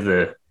ahead of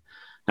the,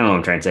 I don't know what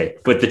I'm trying to say,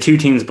 but the 2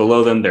 teams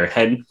below them, they're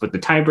ahead with the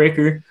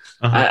tiebreaker.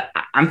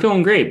 I'm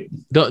feeling great.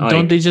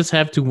 Don't they just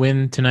have to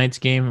win tonight's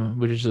game,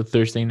 which is a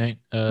Thursday night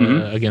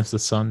against the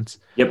Suns?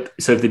 Yep.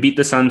 So if they beat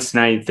the Suns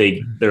tonight,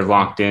 they're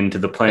locked into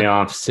the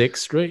playoffs.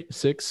 6, right?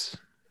 6.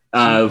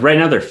 Right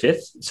now they're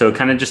 5th, so it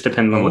kind of just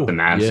depends on what the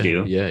Mavs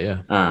do.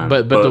 Yeah.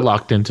 But they're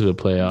locked into the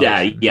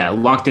playoffs. Yeah,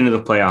 locked into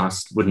the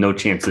playoffs with no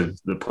chance of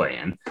the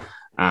play-in.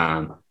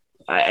 And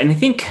I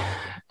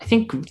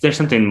think there's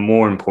something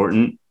more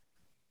important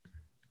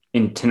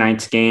in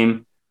tonight's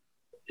game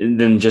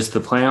than just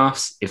the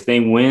playoffs. If they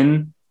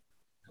win,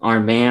 our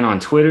man on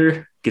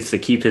Twitter gets to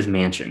keep his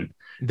mansion.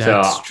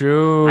 That's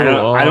true. I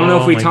don't know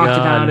if we talked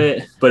about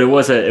it, but it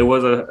was a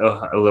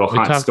little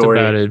hot story.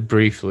 We talked about it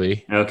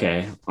briefly.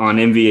 Okay, on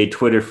NBA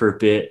Twitter for a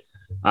bit.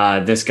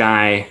 This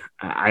guy,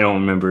 I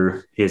don't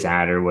remember his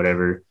ad or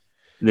whatever.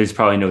 There's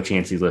probably no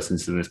chance he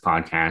listens to this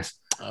podcast.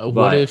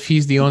 What if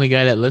he's the only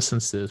guy that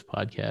listens to this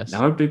podcast?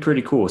 That would be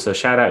pretty cool. So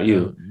shout out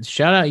you.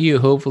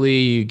 Hopefully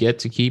you get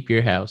to keep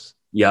your house.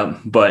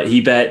 Yep. But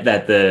he bet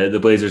that the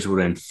Blazers would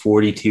win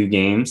 42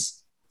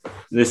 games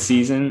this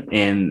season,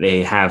 and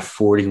they have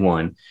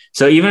 41.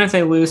 So even if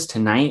they lose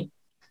tonight,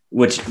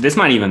 which this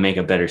might even make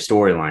a better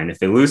storyline, if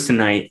they lose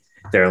tonight,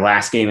 their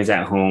last game is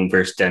at home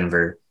versus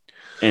Denver,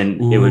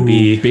 and it would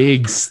be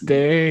big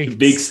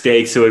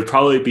stakes. So it would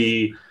probably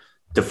be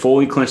to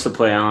fully clinch the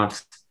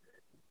playoffs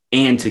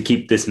and to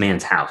keep this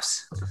man's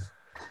house.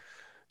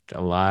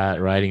 A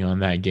lot riding on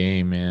that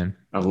game, man.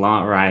 A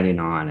lot riding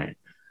on it.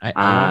 I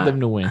want them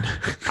to win.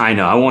 I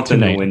know. I want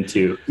them to win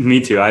too. Me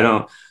too. I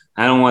don't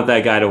want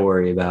that guy to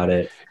worry about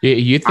it.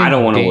 You think I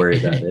don't want to worry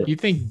about it. You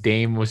think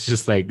Dame was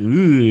just like,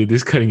 ooh,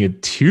 this cutting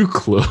it too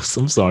close.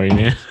 I'm sorry,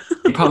 man.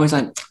 He probably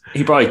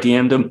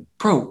DM'd him,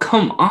 bro,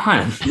 come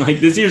on. Like,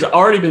 this year's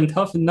already been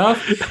tough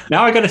enough.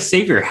 Now I got to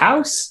save your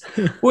house?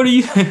 What are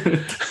you?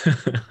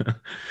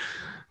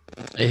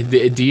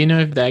 Do you know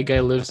if that guy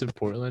lives in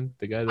Portland?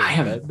 The guy that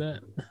said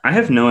that? I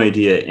have no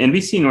idea.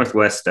 NBC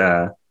Northwest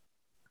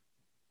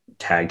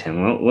tagged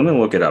him. Let me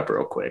look it up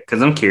real quick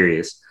because I'm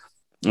curious.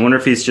 I wonder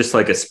if he's just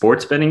like a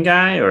sports betting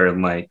guy or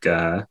like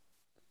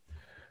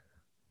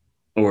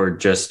or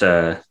just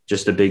a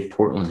big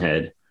Portland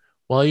head.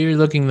 While you're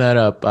looking that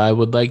up, I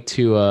would like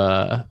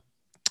to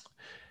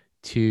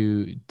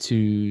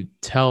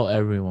tell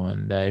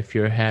everyone that if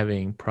you're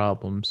having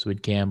problems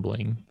with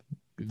gambling,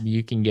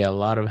 you can get a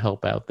lot of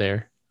help out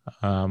there.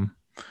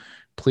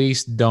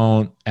 Please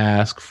don't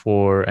ask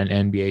for an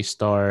NBA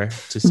star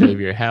to save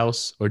your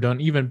house, or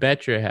don't even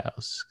bet your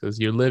house because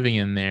you're living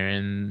in there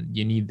and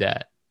you need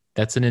that.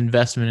 That's an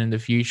investment in the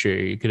future.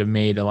 You could have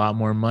made a lot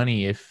more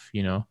money if,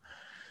 you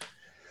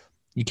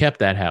kept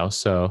that house.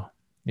 So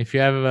if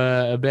you have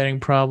a betting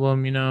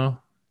problem,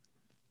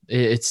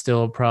 it's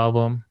still a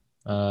problem.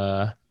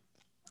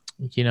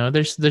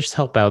 there's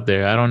help out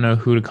there. I don't know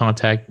who to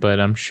contact, but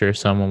I'm sure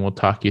someone will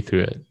talk you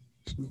through it.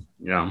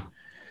 Yeah.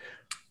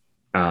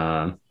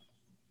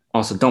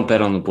 Also, don't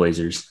bet on the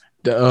Blazers.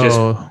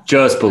 Oh,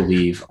 Just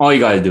believe. All you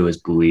got to do is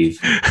believe.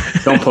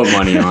 Don't put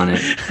money on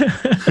it.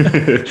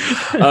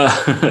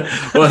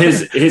 Well,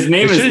 his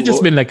name it should have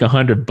just been like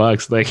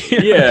 $100. Like,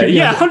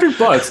 yeah,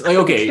 $100. Like,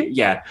 okay,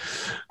 yeah.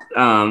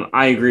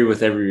 I agree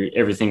with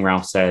everything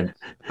Ralph said.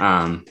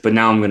 But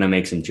now I'm gonna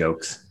make some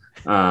jokes.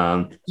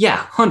 Yeah,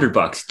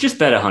 $100. Just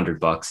bet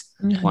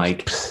 $100.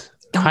 Like,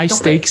 high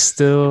stakes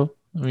still.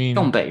 I mean,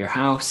 don't bet your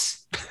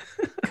house.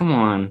 Come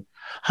on.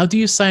 How do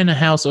you sign a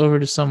house over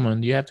to someone?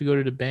 Do you have to go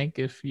to the bank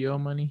if you owe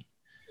money?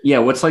 Yeah,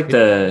 what's like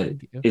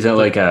is it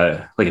like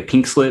a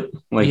pink slip?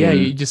 Like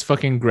you just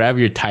fucking grab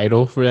your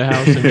title for the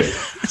house and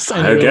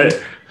sign it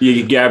over.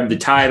 You grab the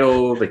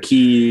title, the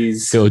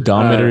keys, the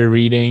odometer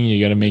reading.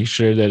 You got to make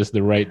sure that it's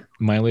the right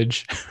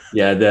mileage.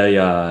 Yeah,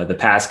 the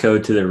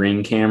passcode to the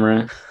Ring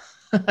camera.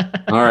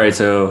 All right,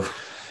 so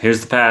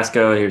here's the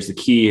passcode, here's the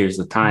key, here's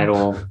the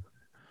title.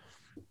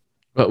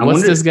 But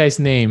what's this guy's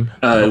name?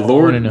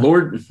 Lord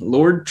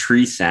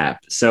Treesap.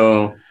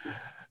 So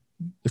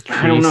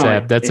I don't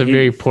know. That's a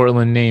very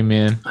Portland name,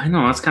 man. I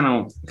know. That's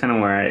kind of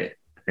where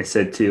I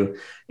said too.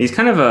 He's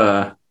kind of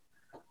a.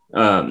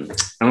 I'm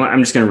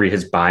just gonna read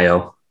his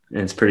bio,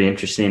 and it's pretty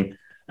interesting.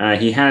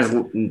 He has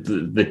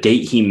the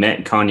date he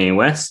met Kanye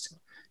West.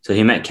 So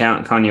he met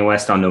Kanye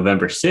West on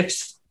November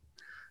 6th.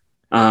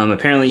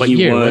 Apparently what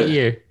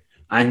year?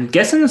 I'm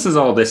guessing this is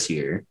all this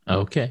year.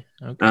 Okay.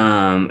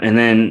 And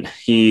then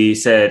he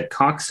said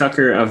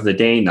cocksucker of the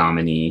day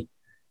nominee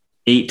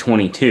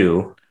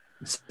 822.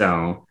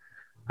 So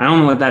I don't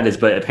know what that is,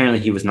 but apparently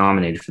he was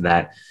nominated for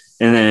that.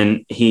 And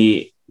then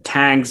he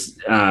tags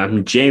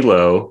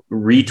J-Lo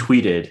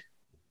retweeted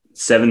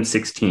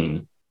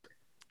 716.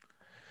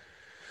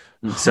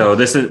 So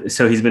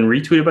he's been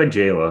retweeted by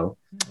J-Lo.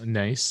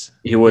 Nice.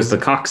 He was the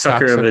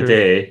cocksucker of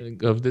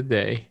the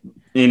day.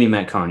 And he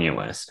met Kanye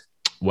West.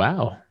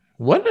 Wow.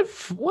 What a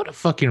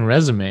fucking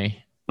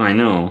resume. I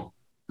know.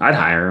 I'd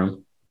hire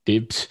him.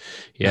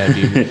 Yeah,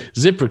 dude.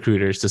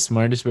 ZipRecruiter is the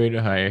smartest way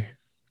to hire.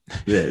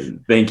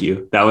 Thank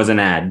you. That was an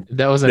ad.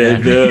 That was an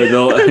ad.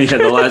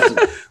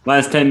 The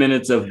last 10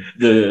 minutes of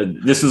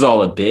this was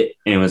all a bit,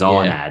 and it was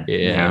all an ad.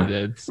 Yeah,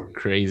 that's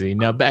crazy.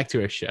 Now back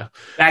to our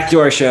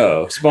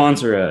show.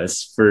 Sponsor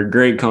us for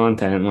great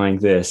content like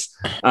this.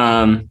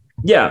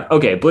 Yeah.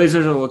 Okay.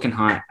 Blazers are looking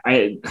hot.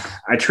 I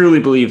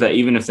truly believe that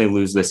even if they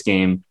lose this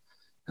game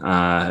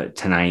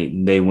tonight,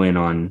 they win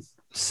on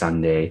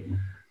Sunday.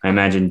 I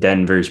imagine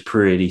Denver's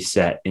pretty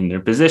set in their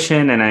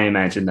position, and I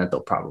imagine that they'll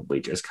probably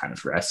just kind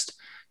of rest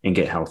and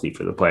get healthy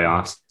for the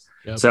playoffs.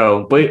 Yep.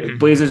 So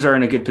Blazers are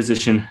in a good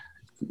position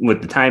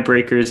with the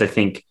tiebreakers. I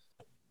think,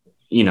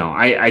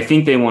 I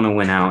think they want to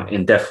win out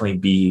and definitely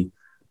be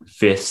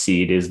 5th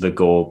seed is the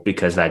goal,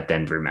 because that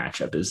Denver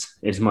matchup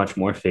is much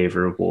more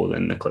favorable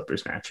than the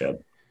Clippers matchup.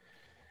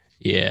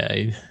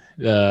 Yeah.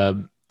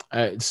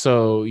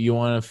 So you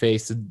want to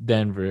face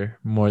Denver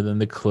more than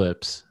the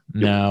Clips.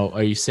 Now,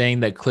 are you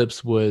saying that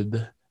Clips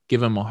would give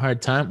them a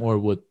hard time, or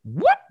would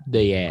whoop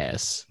they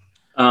ass?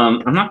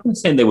 I'm not going to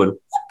say they would whoop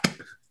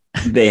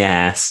they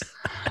ass,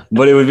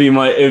 but it would be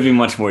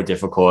much more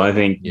difficult. I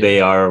think they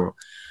are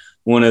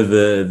one of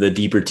the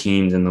deeper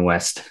teams in the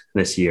West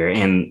this year,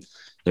 and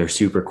they're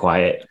super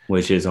quiet,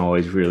 which is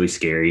always really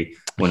scary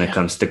when it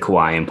comes to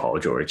Kawhi and Paul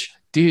George.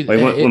 Dude,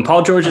 when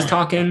Paul George is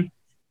talking,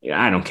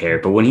 I don't care,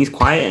 but when he's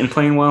quiet and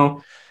playing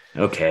well,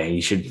 okay,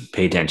 you should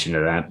pay attention to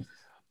that.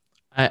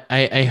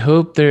 I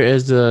hope there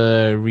is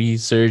a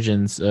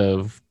resurgence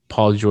of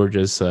Paul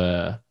George's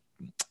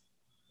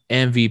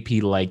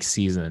MVP-like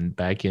season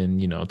back in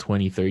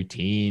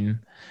 2013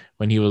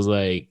 when he was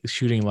like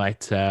shooting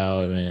lights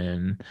out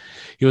and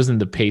he was in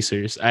the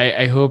Pacers.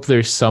 I hope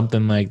there's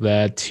something like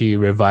that to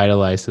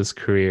revitalize his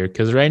career,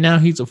 because right now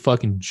he's a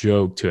fucking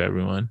joke to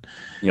everyone.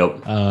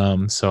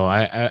 Yep. So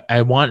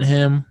I want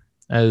him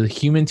as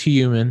human to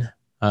human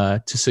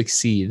to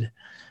succeed.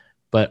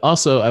 But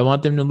also, I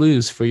want them to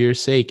lose for your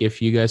sake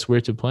if you guys were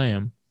to play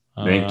them.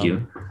 Thank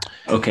you.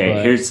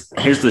 Okay, here's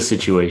the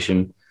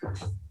situation.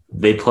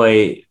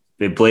 The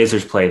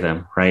Blazers play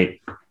them,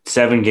 right?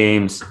 7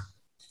 games.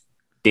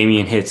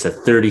 Damian hits a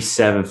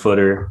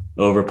 37-footer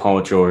over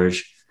Paul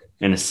George.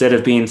 And instead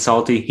of being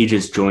salty, he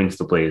just joins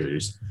the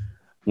Blazers.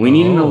 We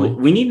need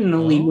an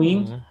elite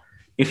wing.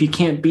 If you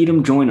can't beat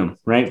them, join them,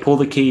 right? Pull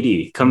the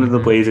KD. Come to the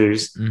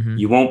Blazers. Mm-hmm.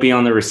 You won't be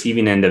on the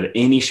receiving end of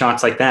any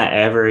shots like that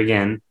ever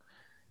again.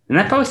 And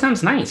that probably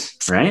sounds nice,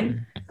 right?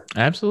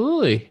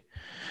 Absolutely.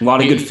 A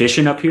lot of good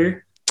fishing up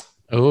here.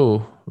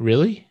 Oh,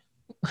 really?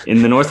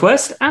 In the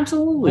Northwest?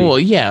 Absolutely. Well,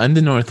 yeah, in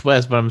the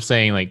Northwest, but I'm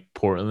saying like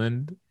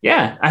Portland.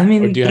 Yeah, I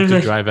mean, or do you have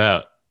to drive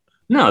out?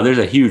 No, there's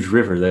a huge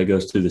river that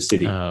goes through the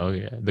city. Oh,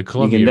 yeah, the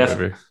Columbia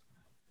River.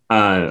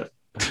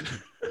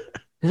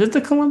 Is it the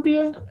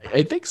Columbia?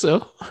 I think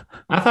so.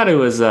 I thought it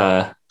was.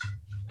 I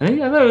thought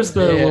it was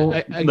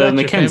the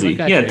Mackenzie.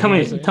 Yeah, tell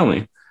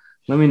me.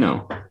 Let me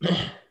know.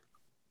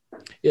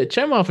 Yeah,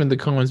 chime off in the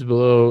comments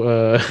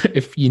below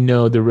if you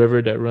know the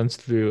river that runs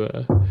through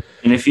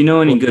And if you know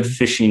any good Portland.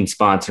 fishing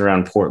spots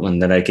around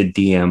Portland that I could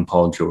DM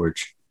Paul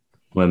George,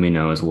 let me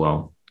know as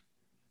well.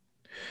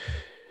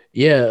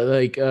 Yeah,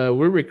 like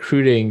we're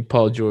recruiting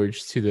Paul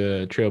George to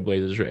the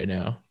Trailblazers right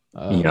now.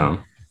 Yeah.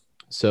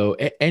 So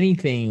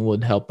anything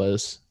would help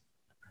us.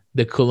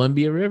 The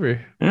Columbia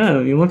River. Yeah,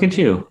 you look at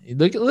you.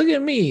 Look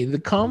at me. The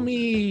call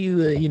me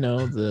the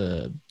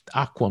the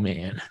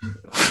Aquaman.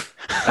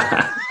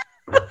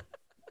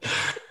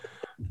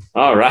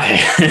 All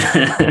right.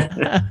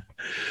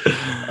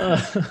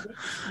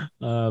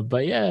 uh,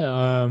 but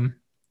yeah,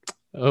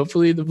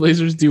 hopefully the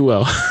Blazers do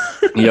well.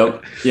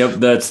 Yep.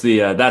 That's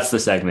the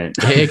segment.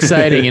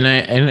 Exciting,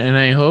 and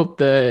I hope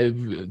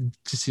that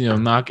just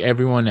knock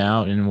everyone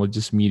out, and we'll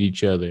just meet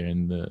each other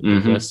in the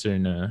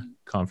Western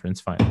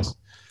Conference Finals.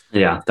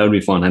 Yeah, that would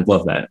be fun. I'd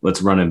love that.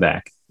 Let's run it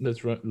back.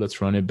 Let's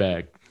run it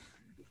back.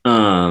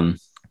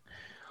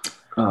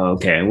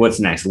 Okay, what's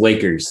next?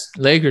 Lakers.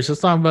 Let's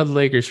talk about the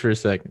Lakers for a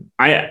second.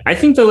 I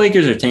think the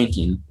Lakers are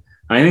tanking.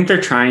 I think they're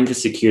trying to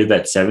secure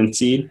that 7th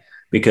seed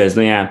because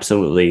they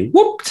absolutely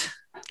whooped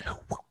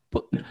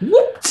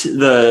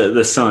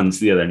the Suns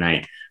the other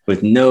night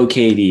with no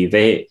KD.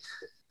 They,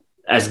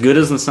 as good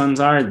as the Suns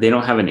are, they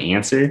don't have an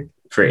answer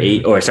for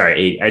 8. Or sorry,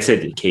 8. I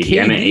said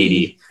KD. I meant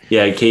 80.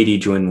 Yeah, KD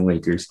joined the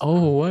Lakers.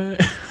 Oh,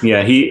 what?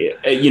 Yeah, he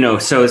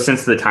so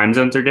since the time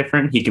zones are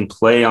different, he can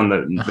play on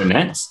the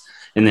Nets.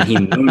 And then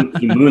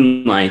he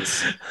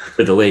moonlights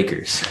for the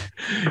Lakers.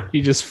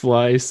 He just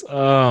flies.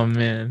 Oh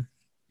man,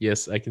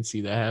 yes, I can see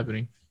that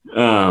happening.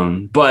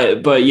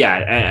 But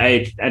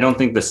yeah, I don't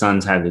think the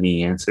Suns have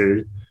any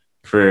answer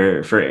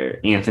for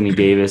Anthony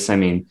Davis. I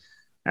mean,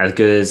 as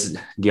good as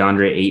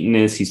DeAndre Ayton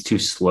is, he's too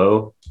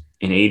slow,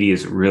 and 80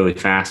 is really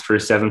fast for a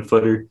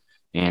 7-footer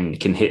and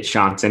can hit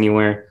shots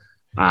anywhere.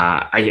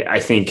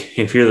 I think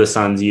if you're the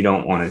Suns, you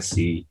don't want to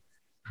see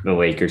the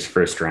Lakers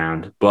first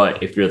round,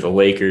 but if you're the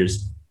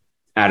Lakers,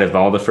 out of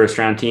all the first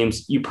round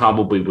teams, you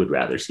probably would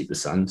rather see the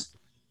Suns.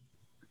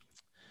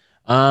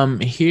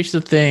 Here's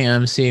the thing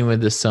I'm seeing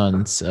with the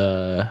Suns.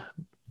 They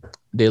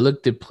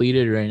look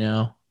depleted right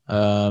now,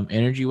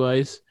 energy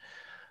wise.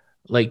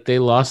 Like they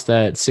lost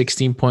that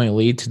 16-point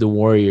lead to the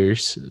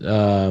Warriors.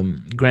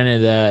 Granted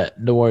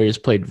that the Warriors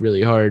played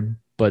really hard,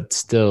 but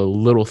still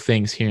little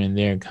things here and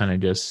there kind of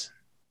just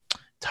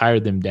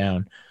tired them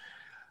down.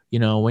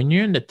 When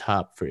you're in the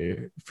top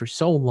for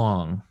so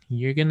long,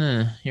 you're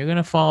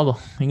gonna fall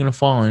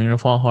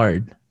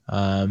hard.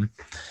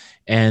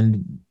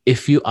 And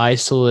if you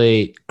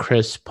isolate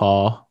Chris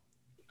Paul,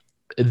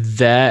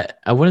 that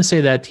I wouldn't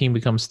say that team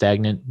becomes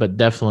stagnant, but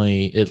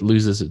definitely it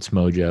loses its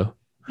mojo.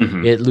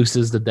 Mm-hmm. It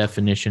loses the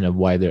definition of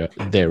why they're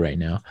there right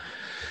now.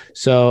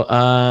 So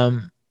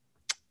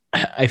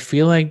I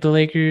feel like the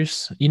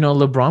Lakers,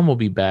 LeBron will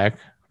be back,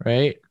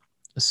 right?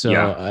 So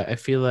yeah. I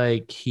feel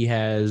like he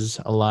has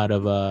a lot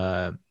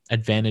of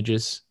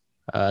advantages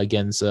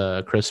against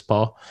Chris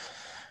Paul.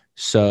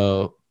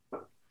 So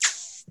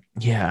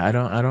yeah,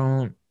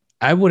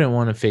 I wouldn't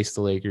want to face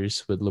the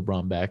Lakers with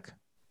LeBron back.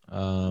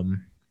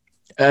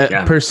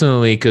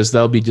 Personally, because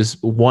that'll be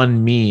just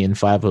one me and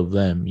 5 of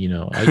them.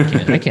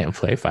 I can't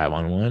play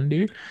 5-on-1,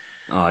 dude.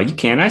 Oh, you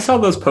can. I saw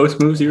those post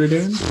moves you were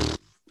doing.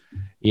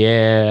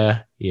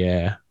 Yeah.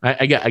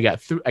 I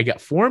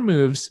got 4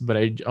 moves, but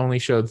I only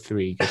showed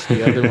 3 because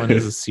the other one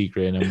is a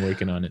secret, and I'm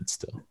working on it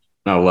still.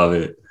 I love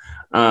it.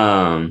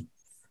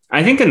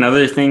 I think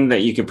another thing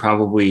that you could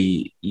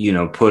probably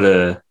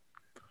put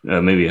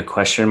maybe a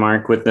question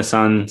mark with the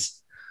Suns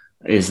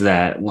is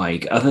that,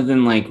 like, other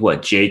than like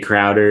what Jay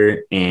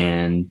Crowder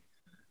and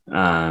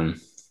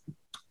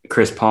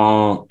Chris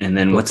Paul, and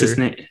then Booker. What's his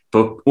name?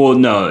 Well,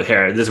 no,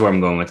 here, this is where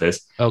I'm going with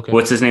this. Okay.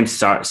 What's his name?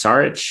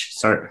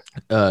 Saric?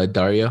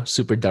 Dario.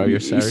 Super Dario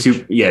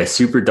Saric.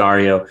 Super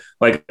Dario.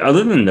 Like,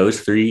 other than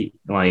those 3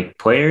 like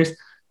players,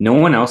 no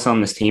one else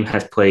on this team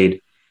has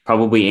played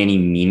probably any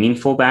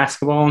meaningful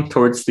basketball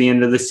towards the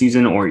end of the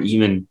season or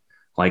even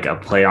like a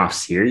playoff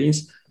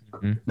series.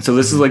 Mm-hmm. So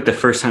this is like the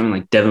first time in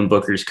like Devin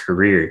Booker's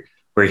career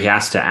where he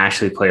has to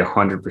actually play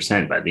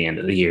 100% by the end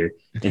of the year.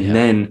 And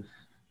then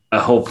a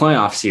whole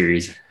playoff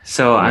series.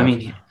 So, I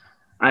mean,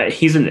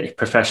 he's a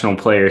professional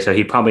player, so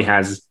he probably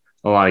has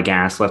a lot of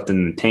gas left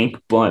in the tank.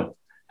 But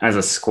as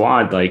a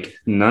squad, like,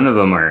 none of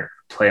them are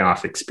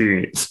playoff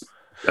experience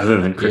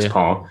other than Chris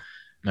Paul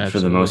for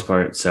the most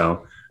part.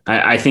 So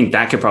I think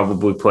that could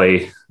probably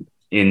play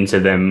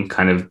into them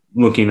kind of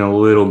looking a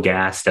little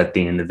gassed at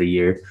the end of the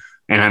year.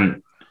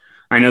 And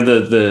I know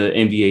the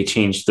NBA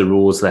changed the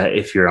rules that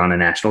if you're on a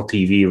national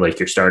TV, like,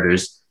 your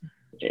starters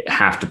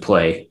have to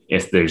play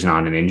if there's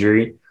not an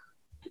injury.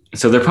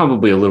 So they're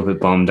probably a little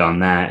bit bummed on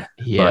that.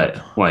 Yeah.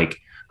 But, like,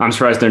 I'm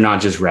surprised they're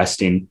not just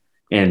resting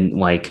and,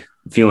 like,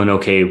 feeling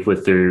okay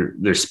with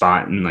their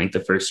spot in, like, the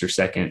first or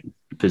second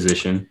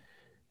position.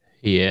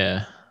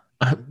 Yeah.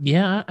 I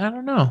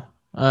don't know.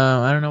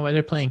 I don't know why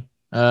they're playing.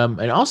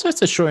 And also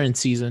it's a shortened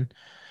season.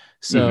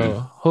 So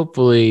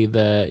hopefully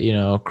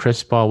that,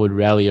 Chris Paul would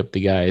rally up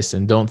the guys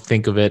and don't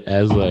think of it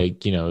as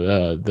like,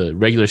 the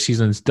regular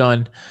season's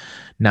done.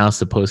 now it's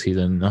the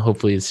postseason.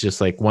 Hopefully, it's just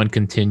like one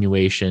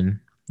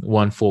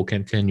full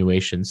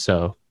continuation,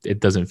 so it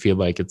doesn't feel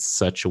like it's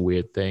such a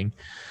weird thing.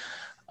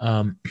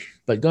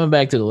 But going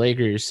back to the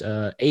Lakers,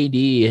 AD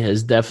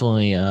has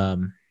definitely uh,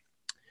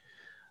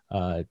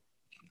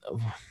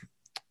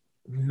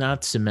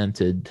 not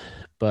cemented,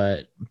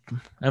 but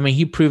I mean,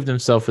 he proved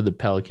himself for the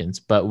Pelicans.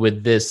 But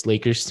with this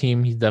Lakers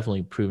team, he's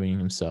definitely proving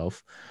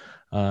himself.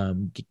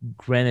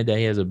 Granted that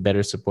he has a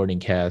better supporting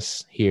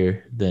cast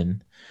here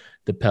than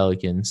the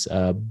Pelicans,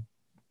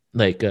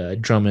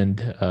 Drummond,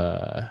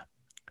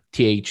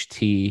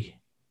 THT,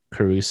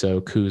 Caruso,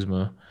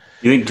 Kuzma.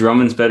 You think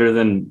Drummond's better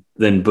than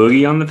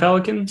Boogie on the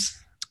Pelicans?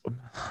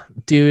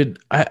 Dude,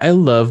 I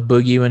love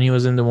Boogie when he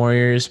was in the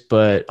Warriors,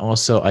 but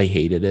also I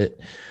hated it.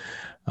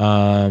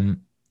 I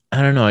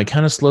don't know. I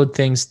kind of slowed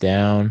things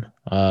down.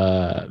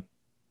 And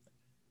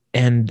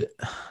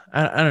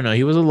I don't know.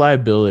 He was a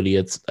liability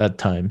at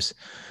times.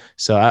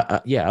 So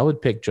I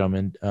would pick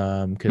Drummond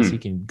because he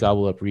can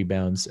gobble up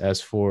rebounds.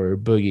 As for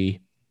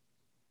Boogie,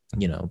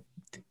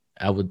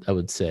 I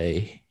would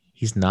say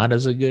he's not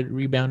as a good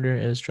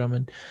rebounder as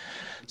Drummond.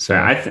 So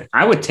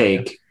I would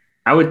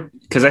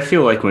because I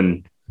feel like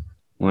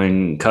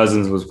when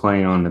Cousins was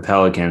playing on the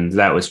Pelicans,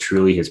 that was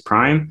truly his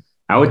prime.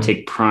 I would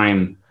take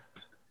prime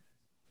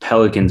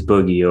Pelicans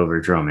Boogie over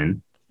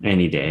Drummond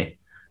any day.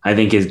 I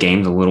think his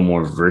game's a little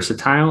more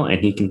versatile,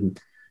 and he can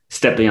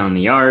step beyond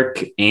the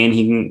arc, and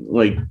he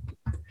can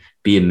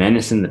be a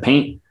menace in the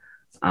paint.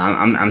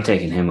 I'm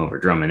taking him over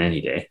Drummond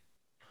any day.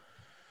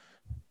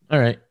 All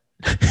right.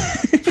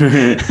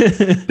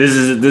 This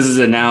is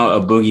now a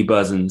Boogie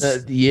Buzzins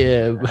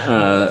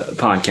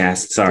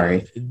podcast.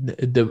 Sorry,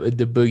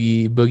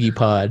 the Boogie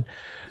Pod.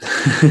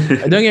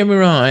 Don't get me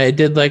wrong, I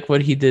did like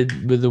what he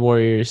did with the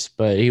Warriors,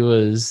 but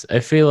I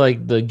feel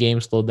like the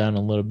game slowed down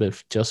a little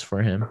bit just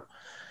for him.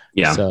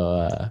 Yeah.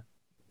 So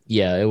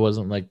it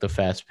wasn't like the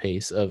fast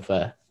pace of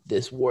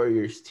this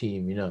Warriors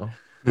team, Yeah,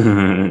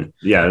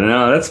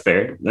 no, that's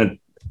fair.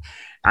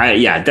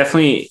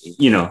 Definitely,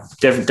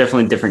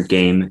 definitely different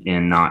game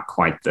and not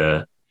quite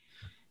the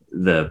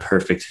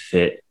perfect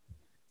fit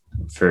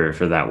for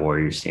that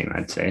Warriors team,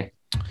 I'd say.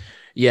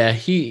 Yeah,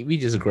 we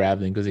just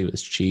grabbed him because he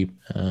was cheap.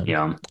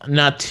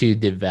 Not to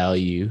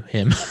devalue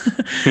him,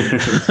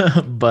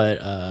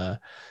 but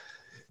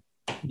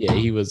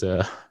he was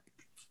a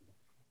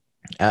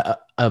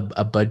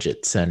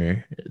budget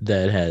center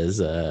that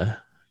has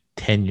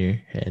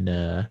tenure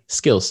and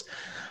skills.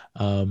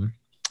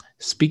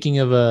 Speaking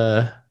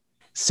of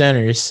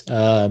centers,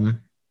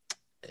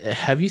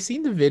 have you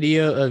seen the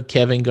video of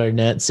Kevin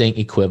Garnett saying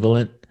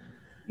equivalent?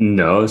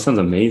 No, it sounds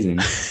amazing.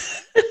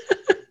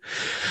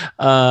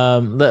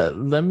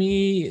 Let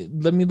me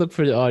look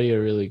for the audio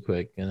really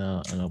quick and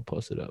I'll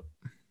post it up.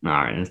 All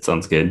right, that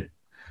sounds good.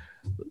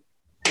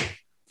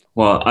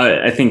 Well,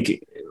 I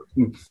think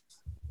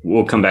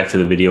we'll come back to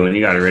the video when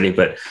you got it ready,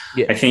 but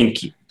yeah. I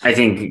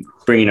think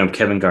bringing up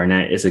Kevin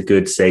Garnett is a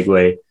good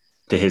segue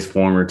to his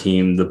former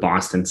team, the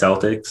Boston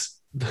Celtics.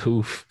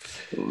 Oof.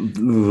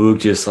 Look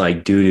just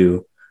like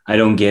doo-doo. I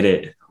don't get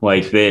it.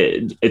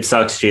 It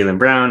sucks, Jaylen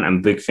Brown. I'm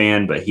a big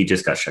fan, but he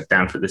just got shut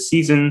down for the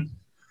season.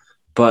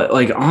 But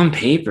on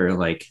paper,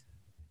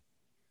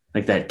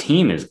 that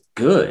team is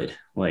good.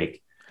 The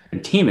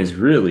team is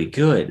really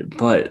good,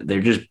 but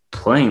they're just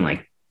playing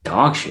like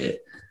dog shit.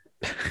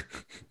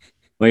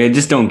 I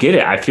just don't get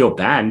it. I feel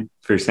bad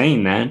for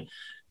saying that,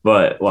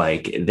 but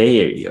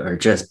they are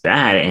just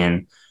bad,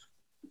 and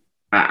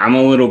I'm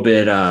a little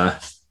bit.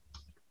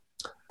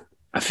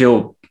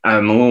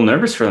 I'm a little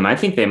nervous for them. I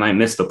think they might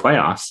miss the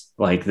playoffs.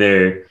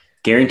 They're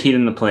guaranteed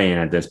in the play-in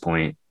at this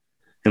point,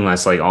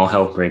 unless all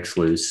hell breaks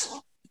loose.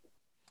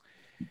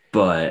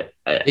 But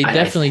they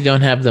definitely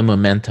don't have the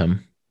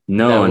momentum.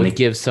 No, and they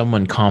give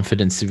someone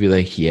confidence to be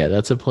like, yeah,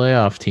 that's a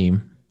playoff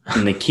team.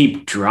 And they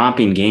keep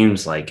dropping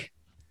games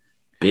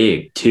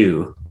big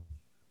too.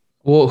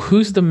 Well,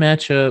 who's the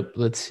matchup?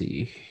 Let's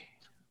see.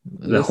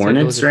 The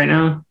Hornets right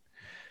now.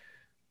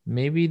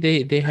 Maybe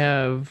they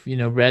have,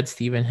 Brad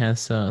Stevens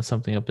has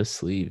something up his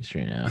sleeves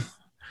right now.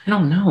 I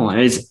don't know.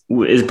 Is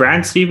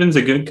Brad Stevens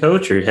a good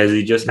coach, or has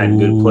he just had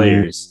good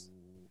players?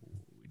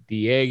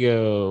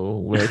 Diego,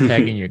 we're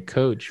attacking your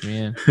coach,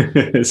 man.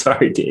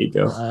 Sorry,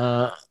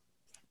 Diego.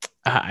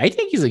 I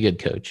think he's a good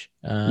coach.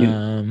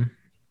 Yeah,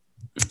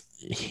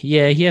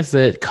 he has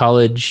the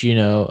college,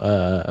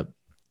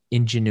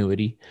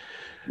 ingenuity.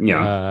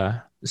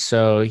 Yeah.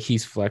 So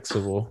he's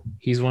flexible.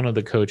 He's one of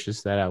the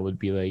coaches that I would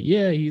be like,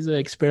 yeah, he's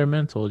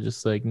experimental,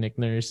 just like Nick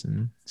Nurse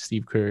and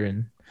Steve Kerr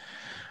and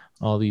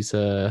all these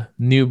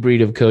new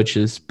breed of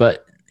coaches.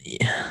 But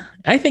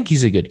I think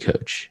he's a good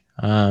coach.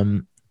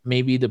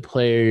 Maybe the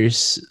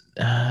players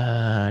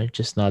are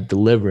just not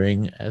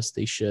delivering as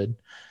they should.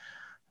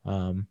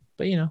 But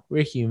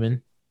we're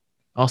human.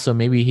 Also,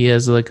 maybe he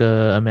has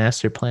a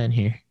master plan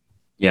here.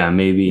 Yeah,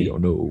 maybe.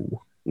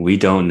 We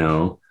don't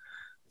know.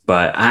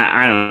 But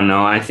I don't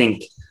know. I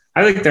think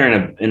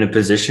they're in a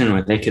position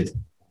where they could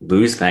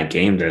lose that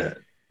game to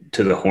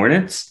the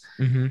Hornets.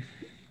 Mm-hmm.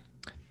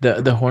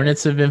 The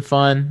Hornets have been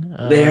fun.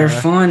 They're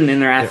fun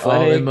and they're They're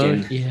all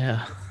athletic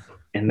yeah.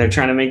 and they're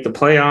trying to make the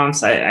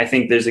playoffs. I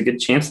think there's a good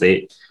chance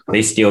they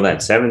steal that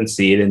 7th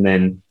seed, and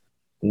then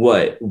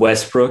what,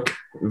 Westbrook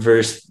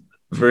versus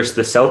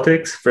the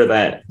Celtics for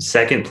that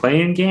second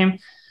play-in game.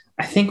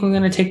 I think we're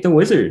gonna take the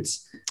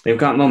Wizards. They've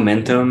got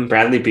momentum.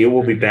 Bradley Beal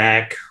will be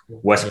back.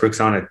 Westbrook's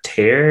on a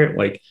tear.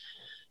 Like,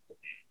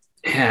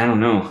 yeah, I don't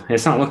know.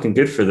 It's not looking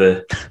good for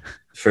the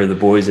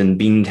boys in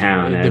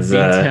Beantown, The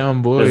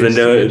Beantown boys, as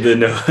the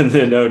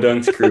no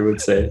dunks crew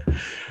would say.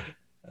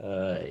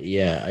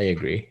 Yeah, I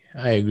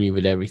agree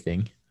with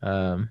everything.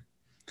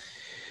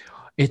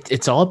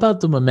 It's all about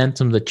the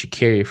momentum that you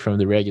carry from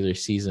the regular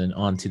season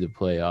onto the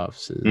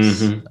playoffs.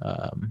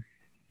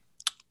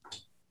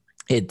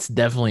 It's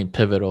definitely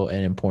pivotal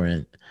and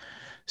important.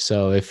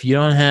 So if you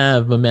don't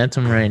have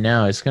momentum right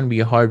now, it's going to be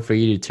hard for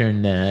you to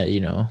turn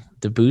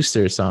the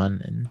boosters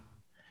on and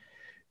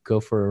go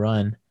for a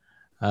run.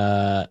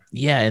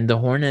 And the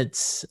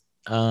Hornets,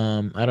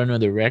 I don't know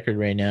the record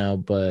right now,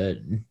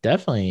 but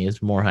definitely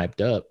is more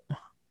hyped up.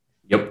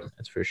 Yep.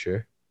 That's for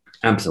sure.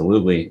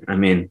 Absolutely. I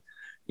mean,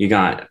 you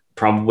got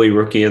probably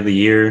rookie of the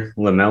year,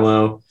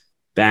 LaMelo,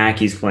 back.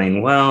 He's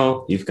playing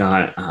well. You've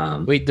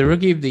got wait, the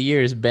rookie of the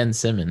year is Ben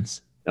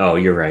Simmons. Oh,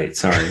 you're right.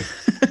 Sorry.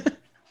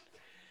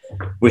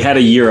 We had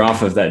a year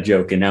off of that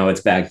joke and now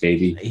it's back,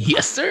 baby.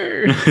 Yes,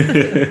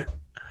 sir.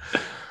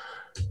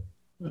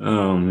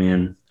 Oh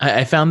man.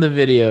 I found the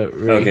video.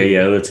 Okay,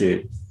 here. Yeah, let's see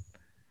it.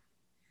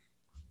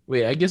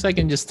 Wait, I guess I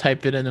can just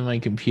type it into my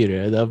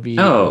computer. That'll be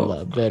a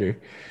lot better.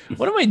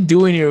 What am I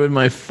doing here with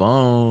my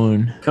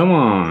phone? Come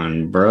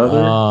on,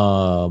 brother.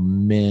 Oh,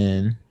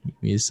 man.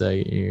 Give me a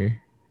second here.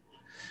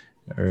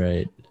 All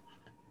right.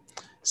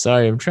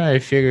 Sorry, I'm trying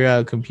to figure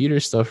out computer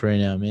stuff right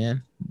now,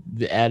 man.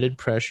 The added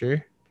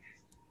pressure.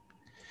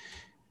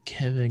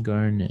 Kevin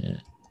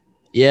Garnett.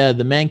 Yeah,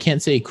 the man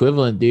can't say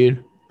equivalent,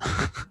 dude.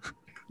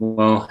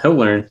 Well, he'll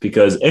learn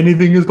because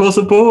anything is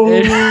possible.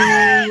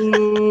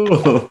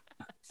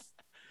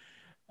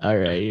 All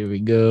right, here we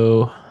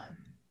go.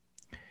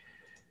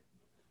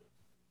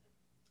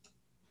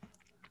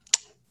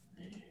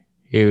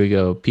 Here we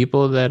go.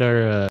 People that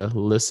are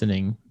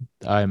listening,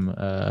 I'm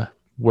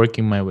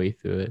working my way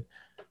through it.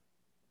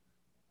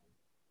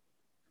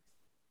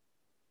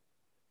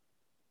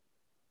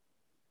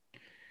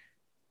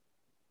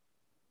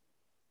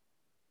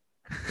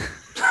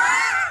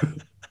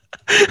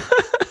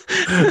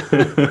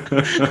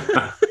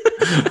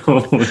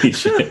 Holy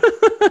shit.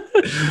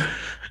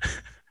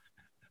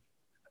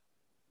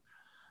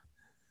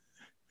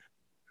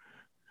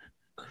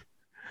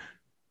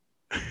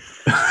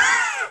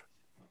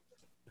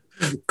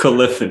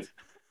 Caliphate.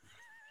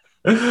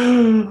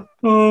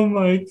 Oh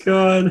my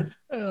god.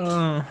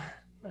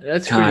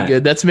 That's pretty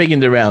good. That's making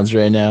the rounds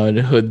right now in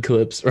hood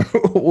clips or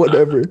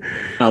whatever.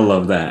 I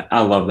love that.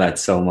 I love that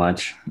so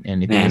much.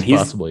 Anything is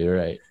possible. You're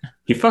right.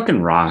 He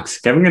fucking rocks.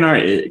 Kevin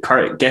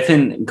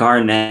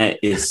Garnett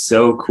is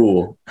so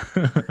cool.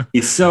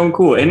 He's so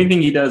cool.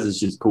 Anything he does is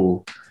just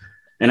cool.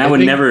 And I would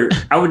never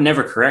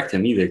correct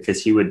him either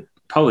because he would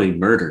probably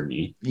murder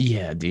me.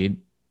 Yeah, dude.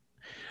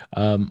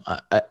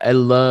 I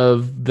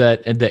love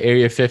that at the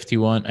Area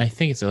 51. I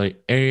think it's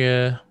like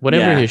area,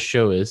 whatever his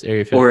show is,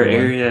 Area 51. Or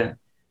Area,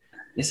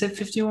 is it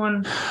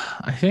 51?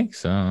 I think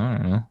so. I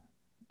don't know.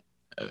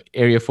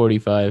 Area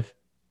 45.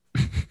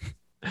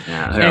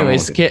 Yeah,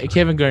 anyways,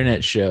 Kevin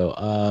Garnett's show.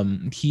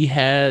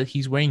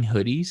 He's wearing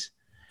hoodies,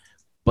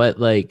 but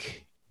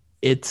like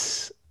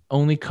it's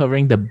only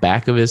covering the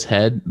back of his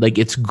head, like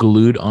it's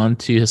glued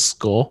onto his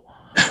skull,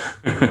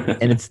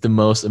 and it's the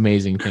most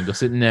amazing thing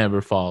because it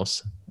never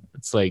falls.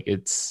 It's like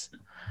it's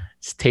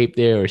taped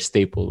there or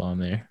stapled on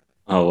there.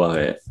 I love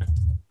it.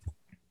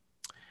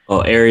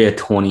 Oh, Area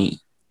 20.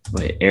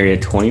 Wait, Area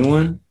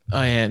 21?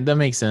 Oh yeah, that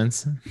makes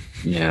sense.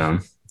 Yeah,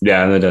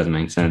 that does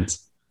make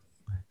sense.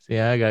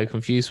 Yeah, I got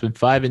confused with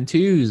 5 and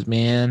 2s,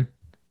 man.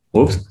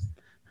 Whoops.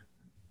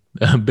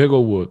 Big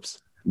ol'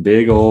 whoops.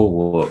 Big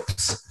ol'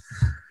 whoops.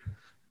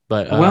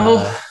 But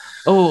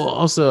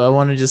also I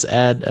want to just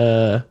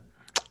add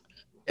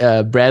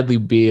Bradley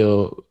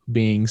Beal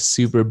being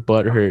super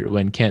butthurt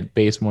when Kent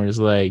Bazemore is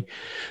like,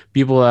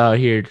 people out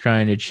here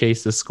trying to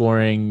chase the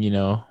scoring,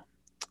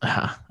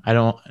 I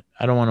don't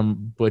want to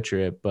butcher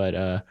it,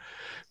 but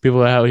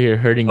people out here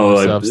hurting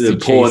themselves to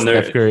chase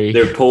Steph Curry.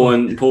 They're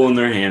pulling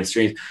their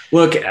hamstrings.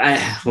 Look,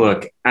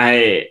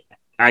 I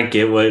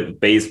get what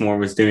Bazemore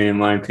was doing in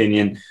my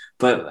opinion,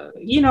 but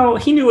he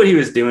knew what he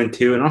was doing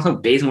too. And also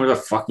Bazemore's a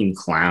fucking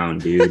clown,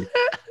 dude.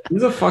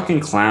 He's a fucking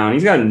clown.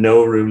 He's got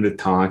no room to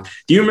talk.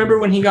 Do you remember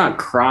when he got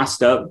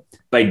crossed up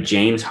by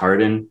James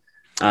Harden?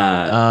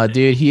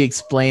 Dude, he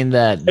explained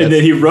that. And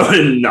then he wrote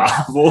a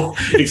novel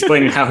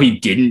explaining how he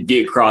didn't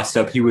get crossed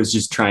up. He was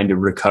just trying to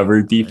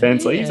recover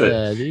defense. Like he's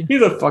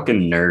a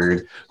fucking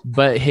nerd.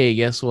 But hey,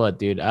 guess what,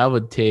 dude? I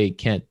would take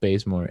Kent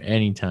Bazemore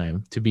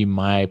anytime to be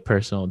my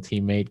personal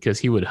teammate because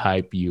he would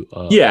hype you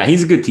up. Yeah,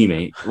 he's a good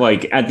teammate.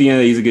 Like at the end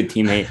of it, he's a good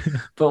teammate.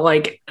 But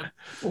like,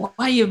 why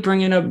are you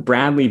bringing up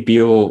Bradley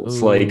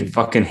Beal's like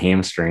fucking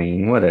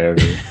hamstring?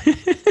 Whatever.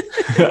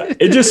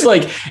 It just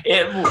look,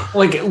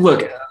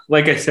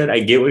 like I said, I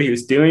get what he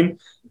was doing,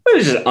 but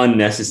it's just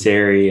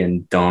unnecessary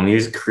and dumb. He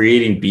was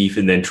creating beef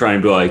and then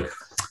trying to be like,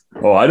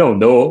 oh, I don't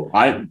know.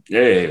 I'm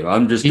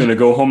just gonna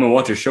go home and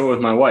watch a show with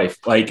my wife.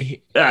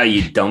 Like,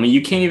 you dummy.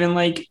 You can't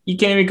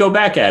even go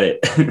back at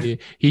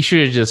it. He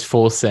should have just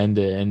full send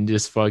it and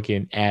just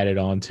fucking added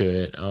onto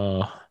it.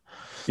 Oh.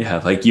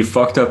 Yeah, like you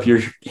fucked up your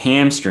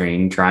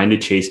hamstring trying to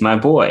chase my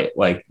boy.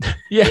 Like,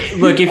 yeah,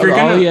 look, if you're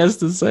all he has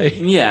to say.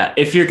 Yeah,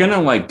 if you're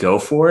gonna like go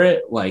for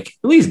it, like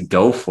at least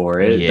go for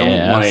it. Yeah,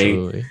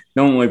 absolutely.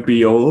 Don't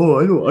be I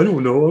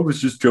don't know. I was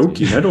just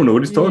joking. I don't know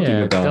what he's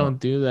talking about. Don't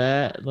do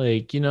that.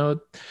 Like,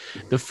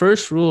 the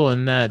first rule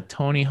in that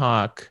Tony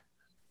Hawk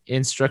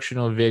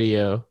instructional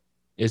video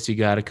is you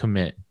gotta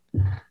commit.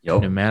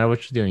 Yep. No matter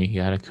what you're doing,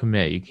 you gotta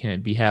commit. You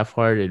can't be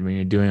half-hearted when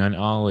you're doing an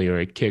ollie or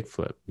a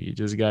kickflip. You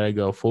just gotta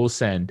go full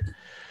send.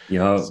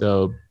 Yep.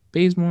 So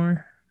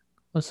Bazemore,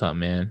 what's up,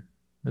 man?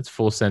 Let's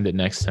full send it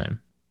next time.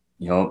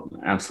 Yep,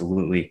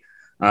 absolutely.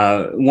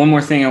 One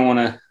more thing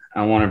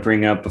I wanna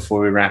bring up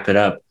before we wrap it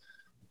up.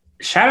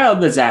 Shout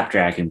out the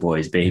Zapdragon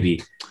boys,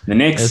 baby. The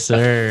Knicks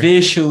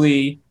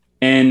officially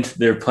end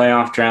their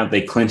playoff drought.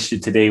 They clinched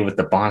it today with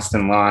the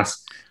Boston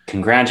loss.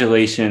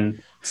 Congratulations,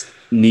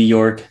 New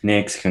York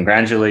Knicks.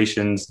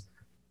 Congratulations,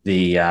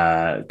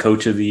 the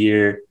coach of the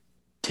year,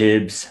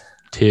 Tibbs.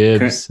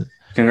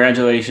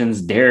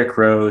 Congratulations, Derrick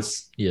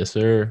Rose. Yes,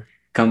 sir.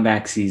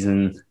 Comeback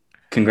season.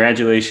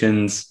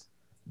 Congratulations,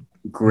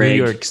 Greg.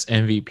 New York's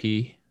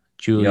MVP,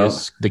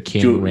 Julius, the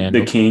King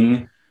Randle.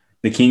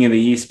 The king of the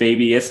East,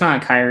 baby. It's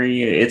not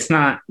Kyrie. It's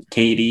not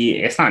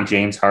KD. It's not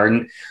James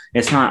Harden.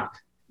 It's not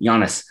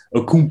Giannis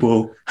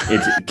Okumpo.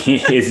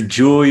 It's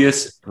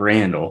Julius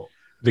Randle.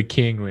 The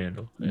King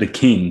Randle. Yeah. The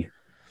King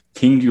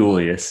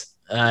Julius.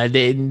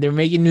 They're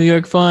making New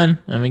York fun.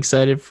 I'm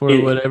excited for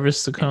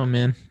whatever's to come,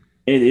 man.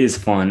 It is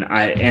fun.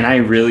 I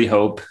really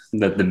hope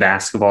that the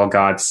basketball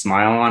gods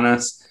smile on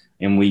us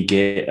and we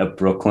get a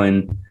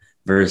Brooklyn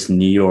versus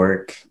New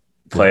York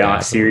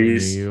playoff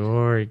series. New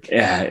York.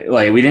 Yeah,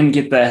 like we didn't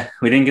get the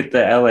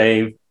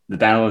LA, the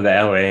Battle of the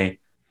LA,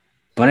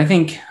 but I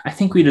think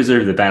we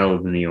deserve the Battle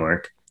of the New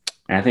York.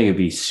 And I think it'd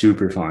be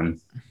super fun.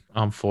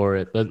 I'm for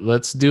it.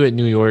 Let's do it,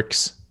 New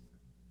York's.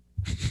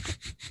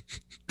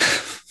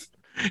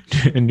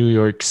 New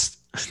York's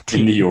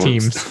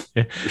teams.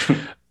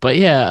 But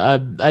yeah,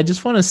 I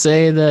just want to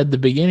say that at the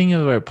beginning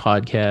of our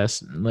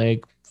podcast,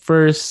 like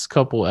first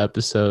couple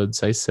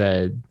episodes, I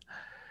said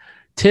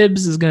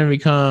Tibbs is going to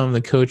become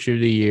the coach of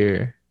the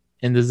year,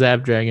 and the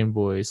Zapdragon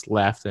boys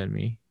laughed at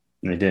me.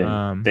 They did.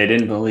 They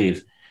didn't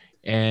believe.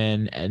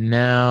 And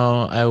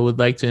now I would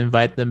like to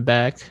invite them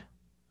back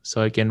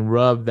so I can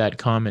rub that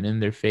comment in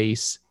their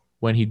face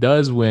when he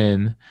does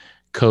win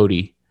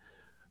Cody.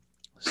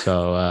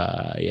 So,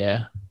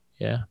 yeah,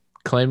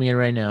 claiming it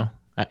right now.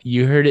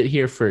 You heard it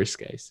here first,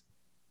 guys.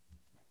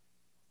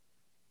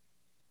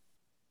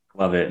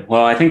 Love it.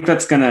 Well, I think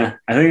that's gonna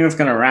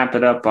wrap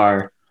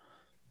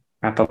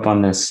up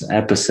on this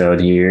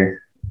episode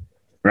here.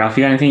 Ralph,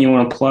 you got anything you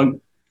want to plug?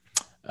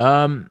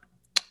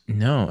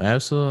 No,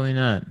 absolutely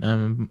not.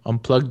 I'm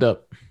plugged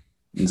up.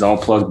 It's all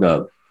plugged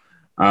up.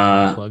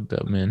 Plugged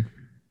up, man.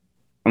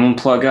 I'm gonna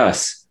plug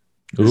us.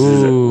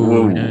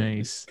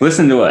 Nice.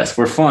 Listen to us.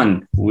 We're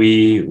fun.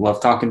 We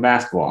love talking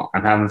basketball.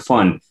 I'm having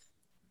fun.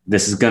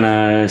 This is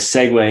gonna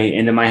segue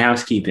into my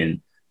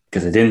housekeeping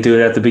because I didn't do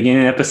it at the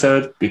beginning of the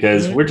episode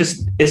because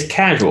it's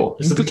casual.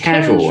 This is a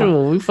casual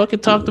one. We fucking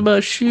talked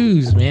about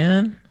shoes,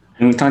 man.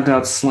 And we talked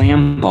about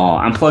slam ball.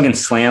 I'm plugging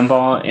slam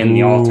ball in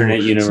the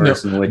alternate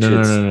universe in which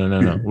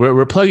No.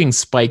 We're plugging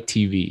Spike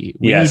TV.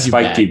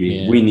 Spike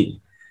TV. Man. We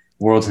need.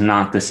 World's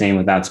not the same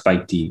without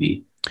Spike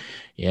TV.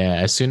 Yeah,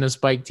 as soon as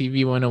Spike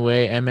TV went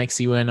away,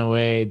 MXC went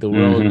away, the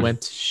world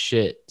went to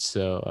shit.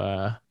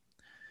 So,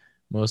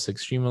 most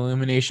extreme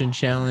elimination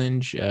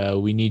challenge,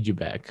 we need you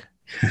back.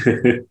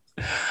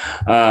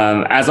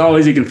 As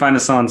always, you can find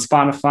us on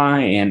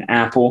Spotify and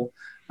Apple.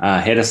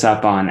 Hit us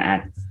up on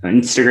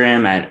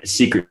Instagram at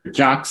Secret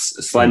Jocks.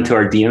 Slide into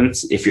our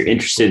DMs if you're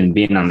interested in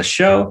being on the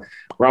show.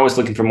 We're always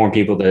looking for more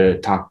people to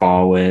talk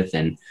ball with,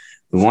 and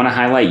we want to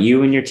highlight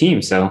you and your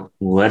team. So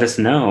let us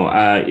know.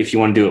 If you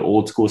want to do it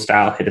old school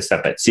style, hit us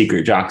up at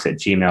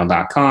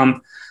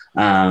secretjocks@gmail.com.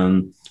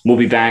 We'll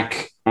be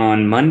back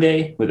on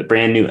Monday with a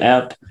brand new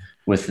ep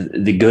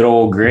with the good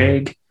old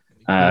Greg.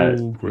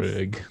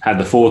 Greg. Have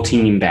the full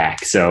team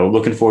back. So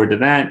looking forward to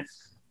that.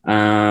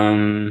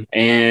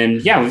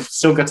 And yeah, we've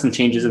still got some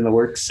changes in the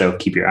works. So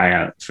keep your eye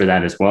out for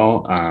that as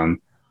well.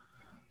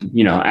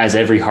 As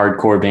every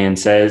hardcore band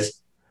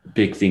says,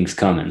 big things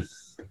coming.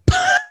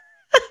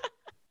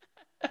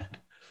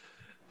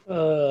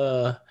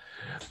 I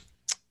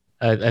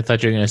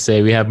thought you were gonna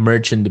say we have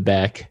merch in the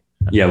back.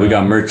 Yeah, we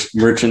got merch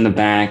in the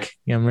back.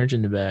 Yeah, merch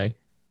in the back.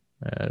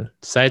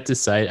 Side to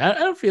side. I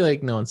don't feel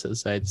like no one says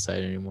side to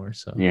side anymore.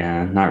 So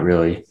yeah, not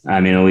really.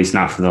 I mean, at least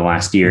not for the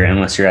last year,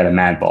 unless you're at a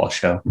Madball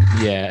show.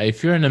 Yeah,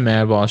 if you're in a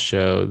Madball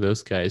show,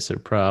 those guys are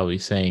probably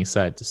saying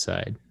side to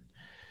side.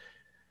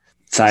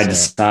 To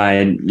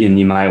side, and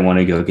you might want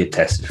to go get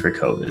tested for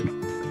COVID.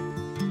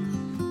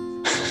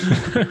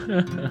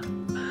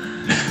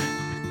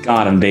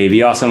 Got him,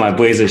 baby. Also, my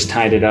Blazers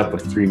tied it up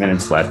with 3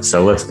 minutes left,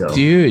 so let's go.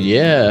 Dude,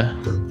 yeah.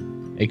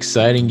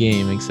 Exciting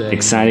game.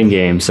 Exciting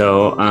game.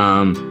 So,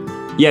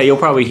 yeah, you'll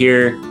probably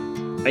hear.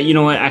 You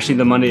know what? Actually,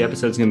 the Monday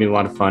episode is going to be a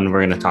lot of fun.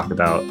 We're going to talk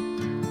about.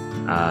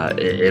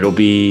 It'll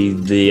be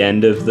the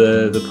end of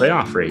the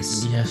playoff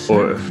race. Yes.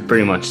 Or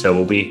pretty much. So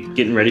we'll be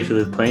getting ready for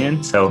the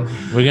play-in. So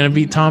we're going to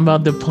be talking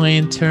about the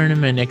play-in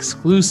tournament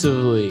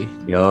exclusively.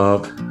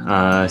 Yup.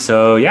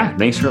 So yeah,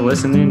 thanks for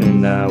listening,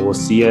 and we'll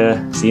see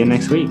you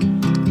next week.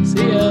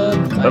 See ya.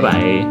 Bye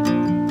bye.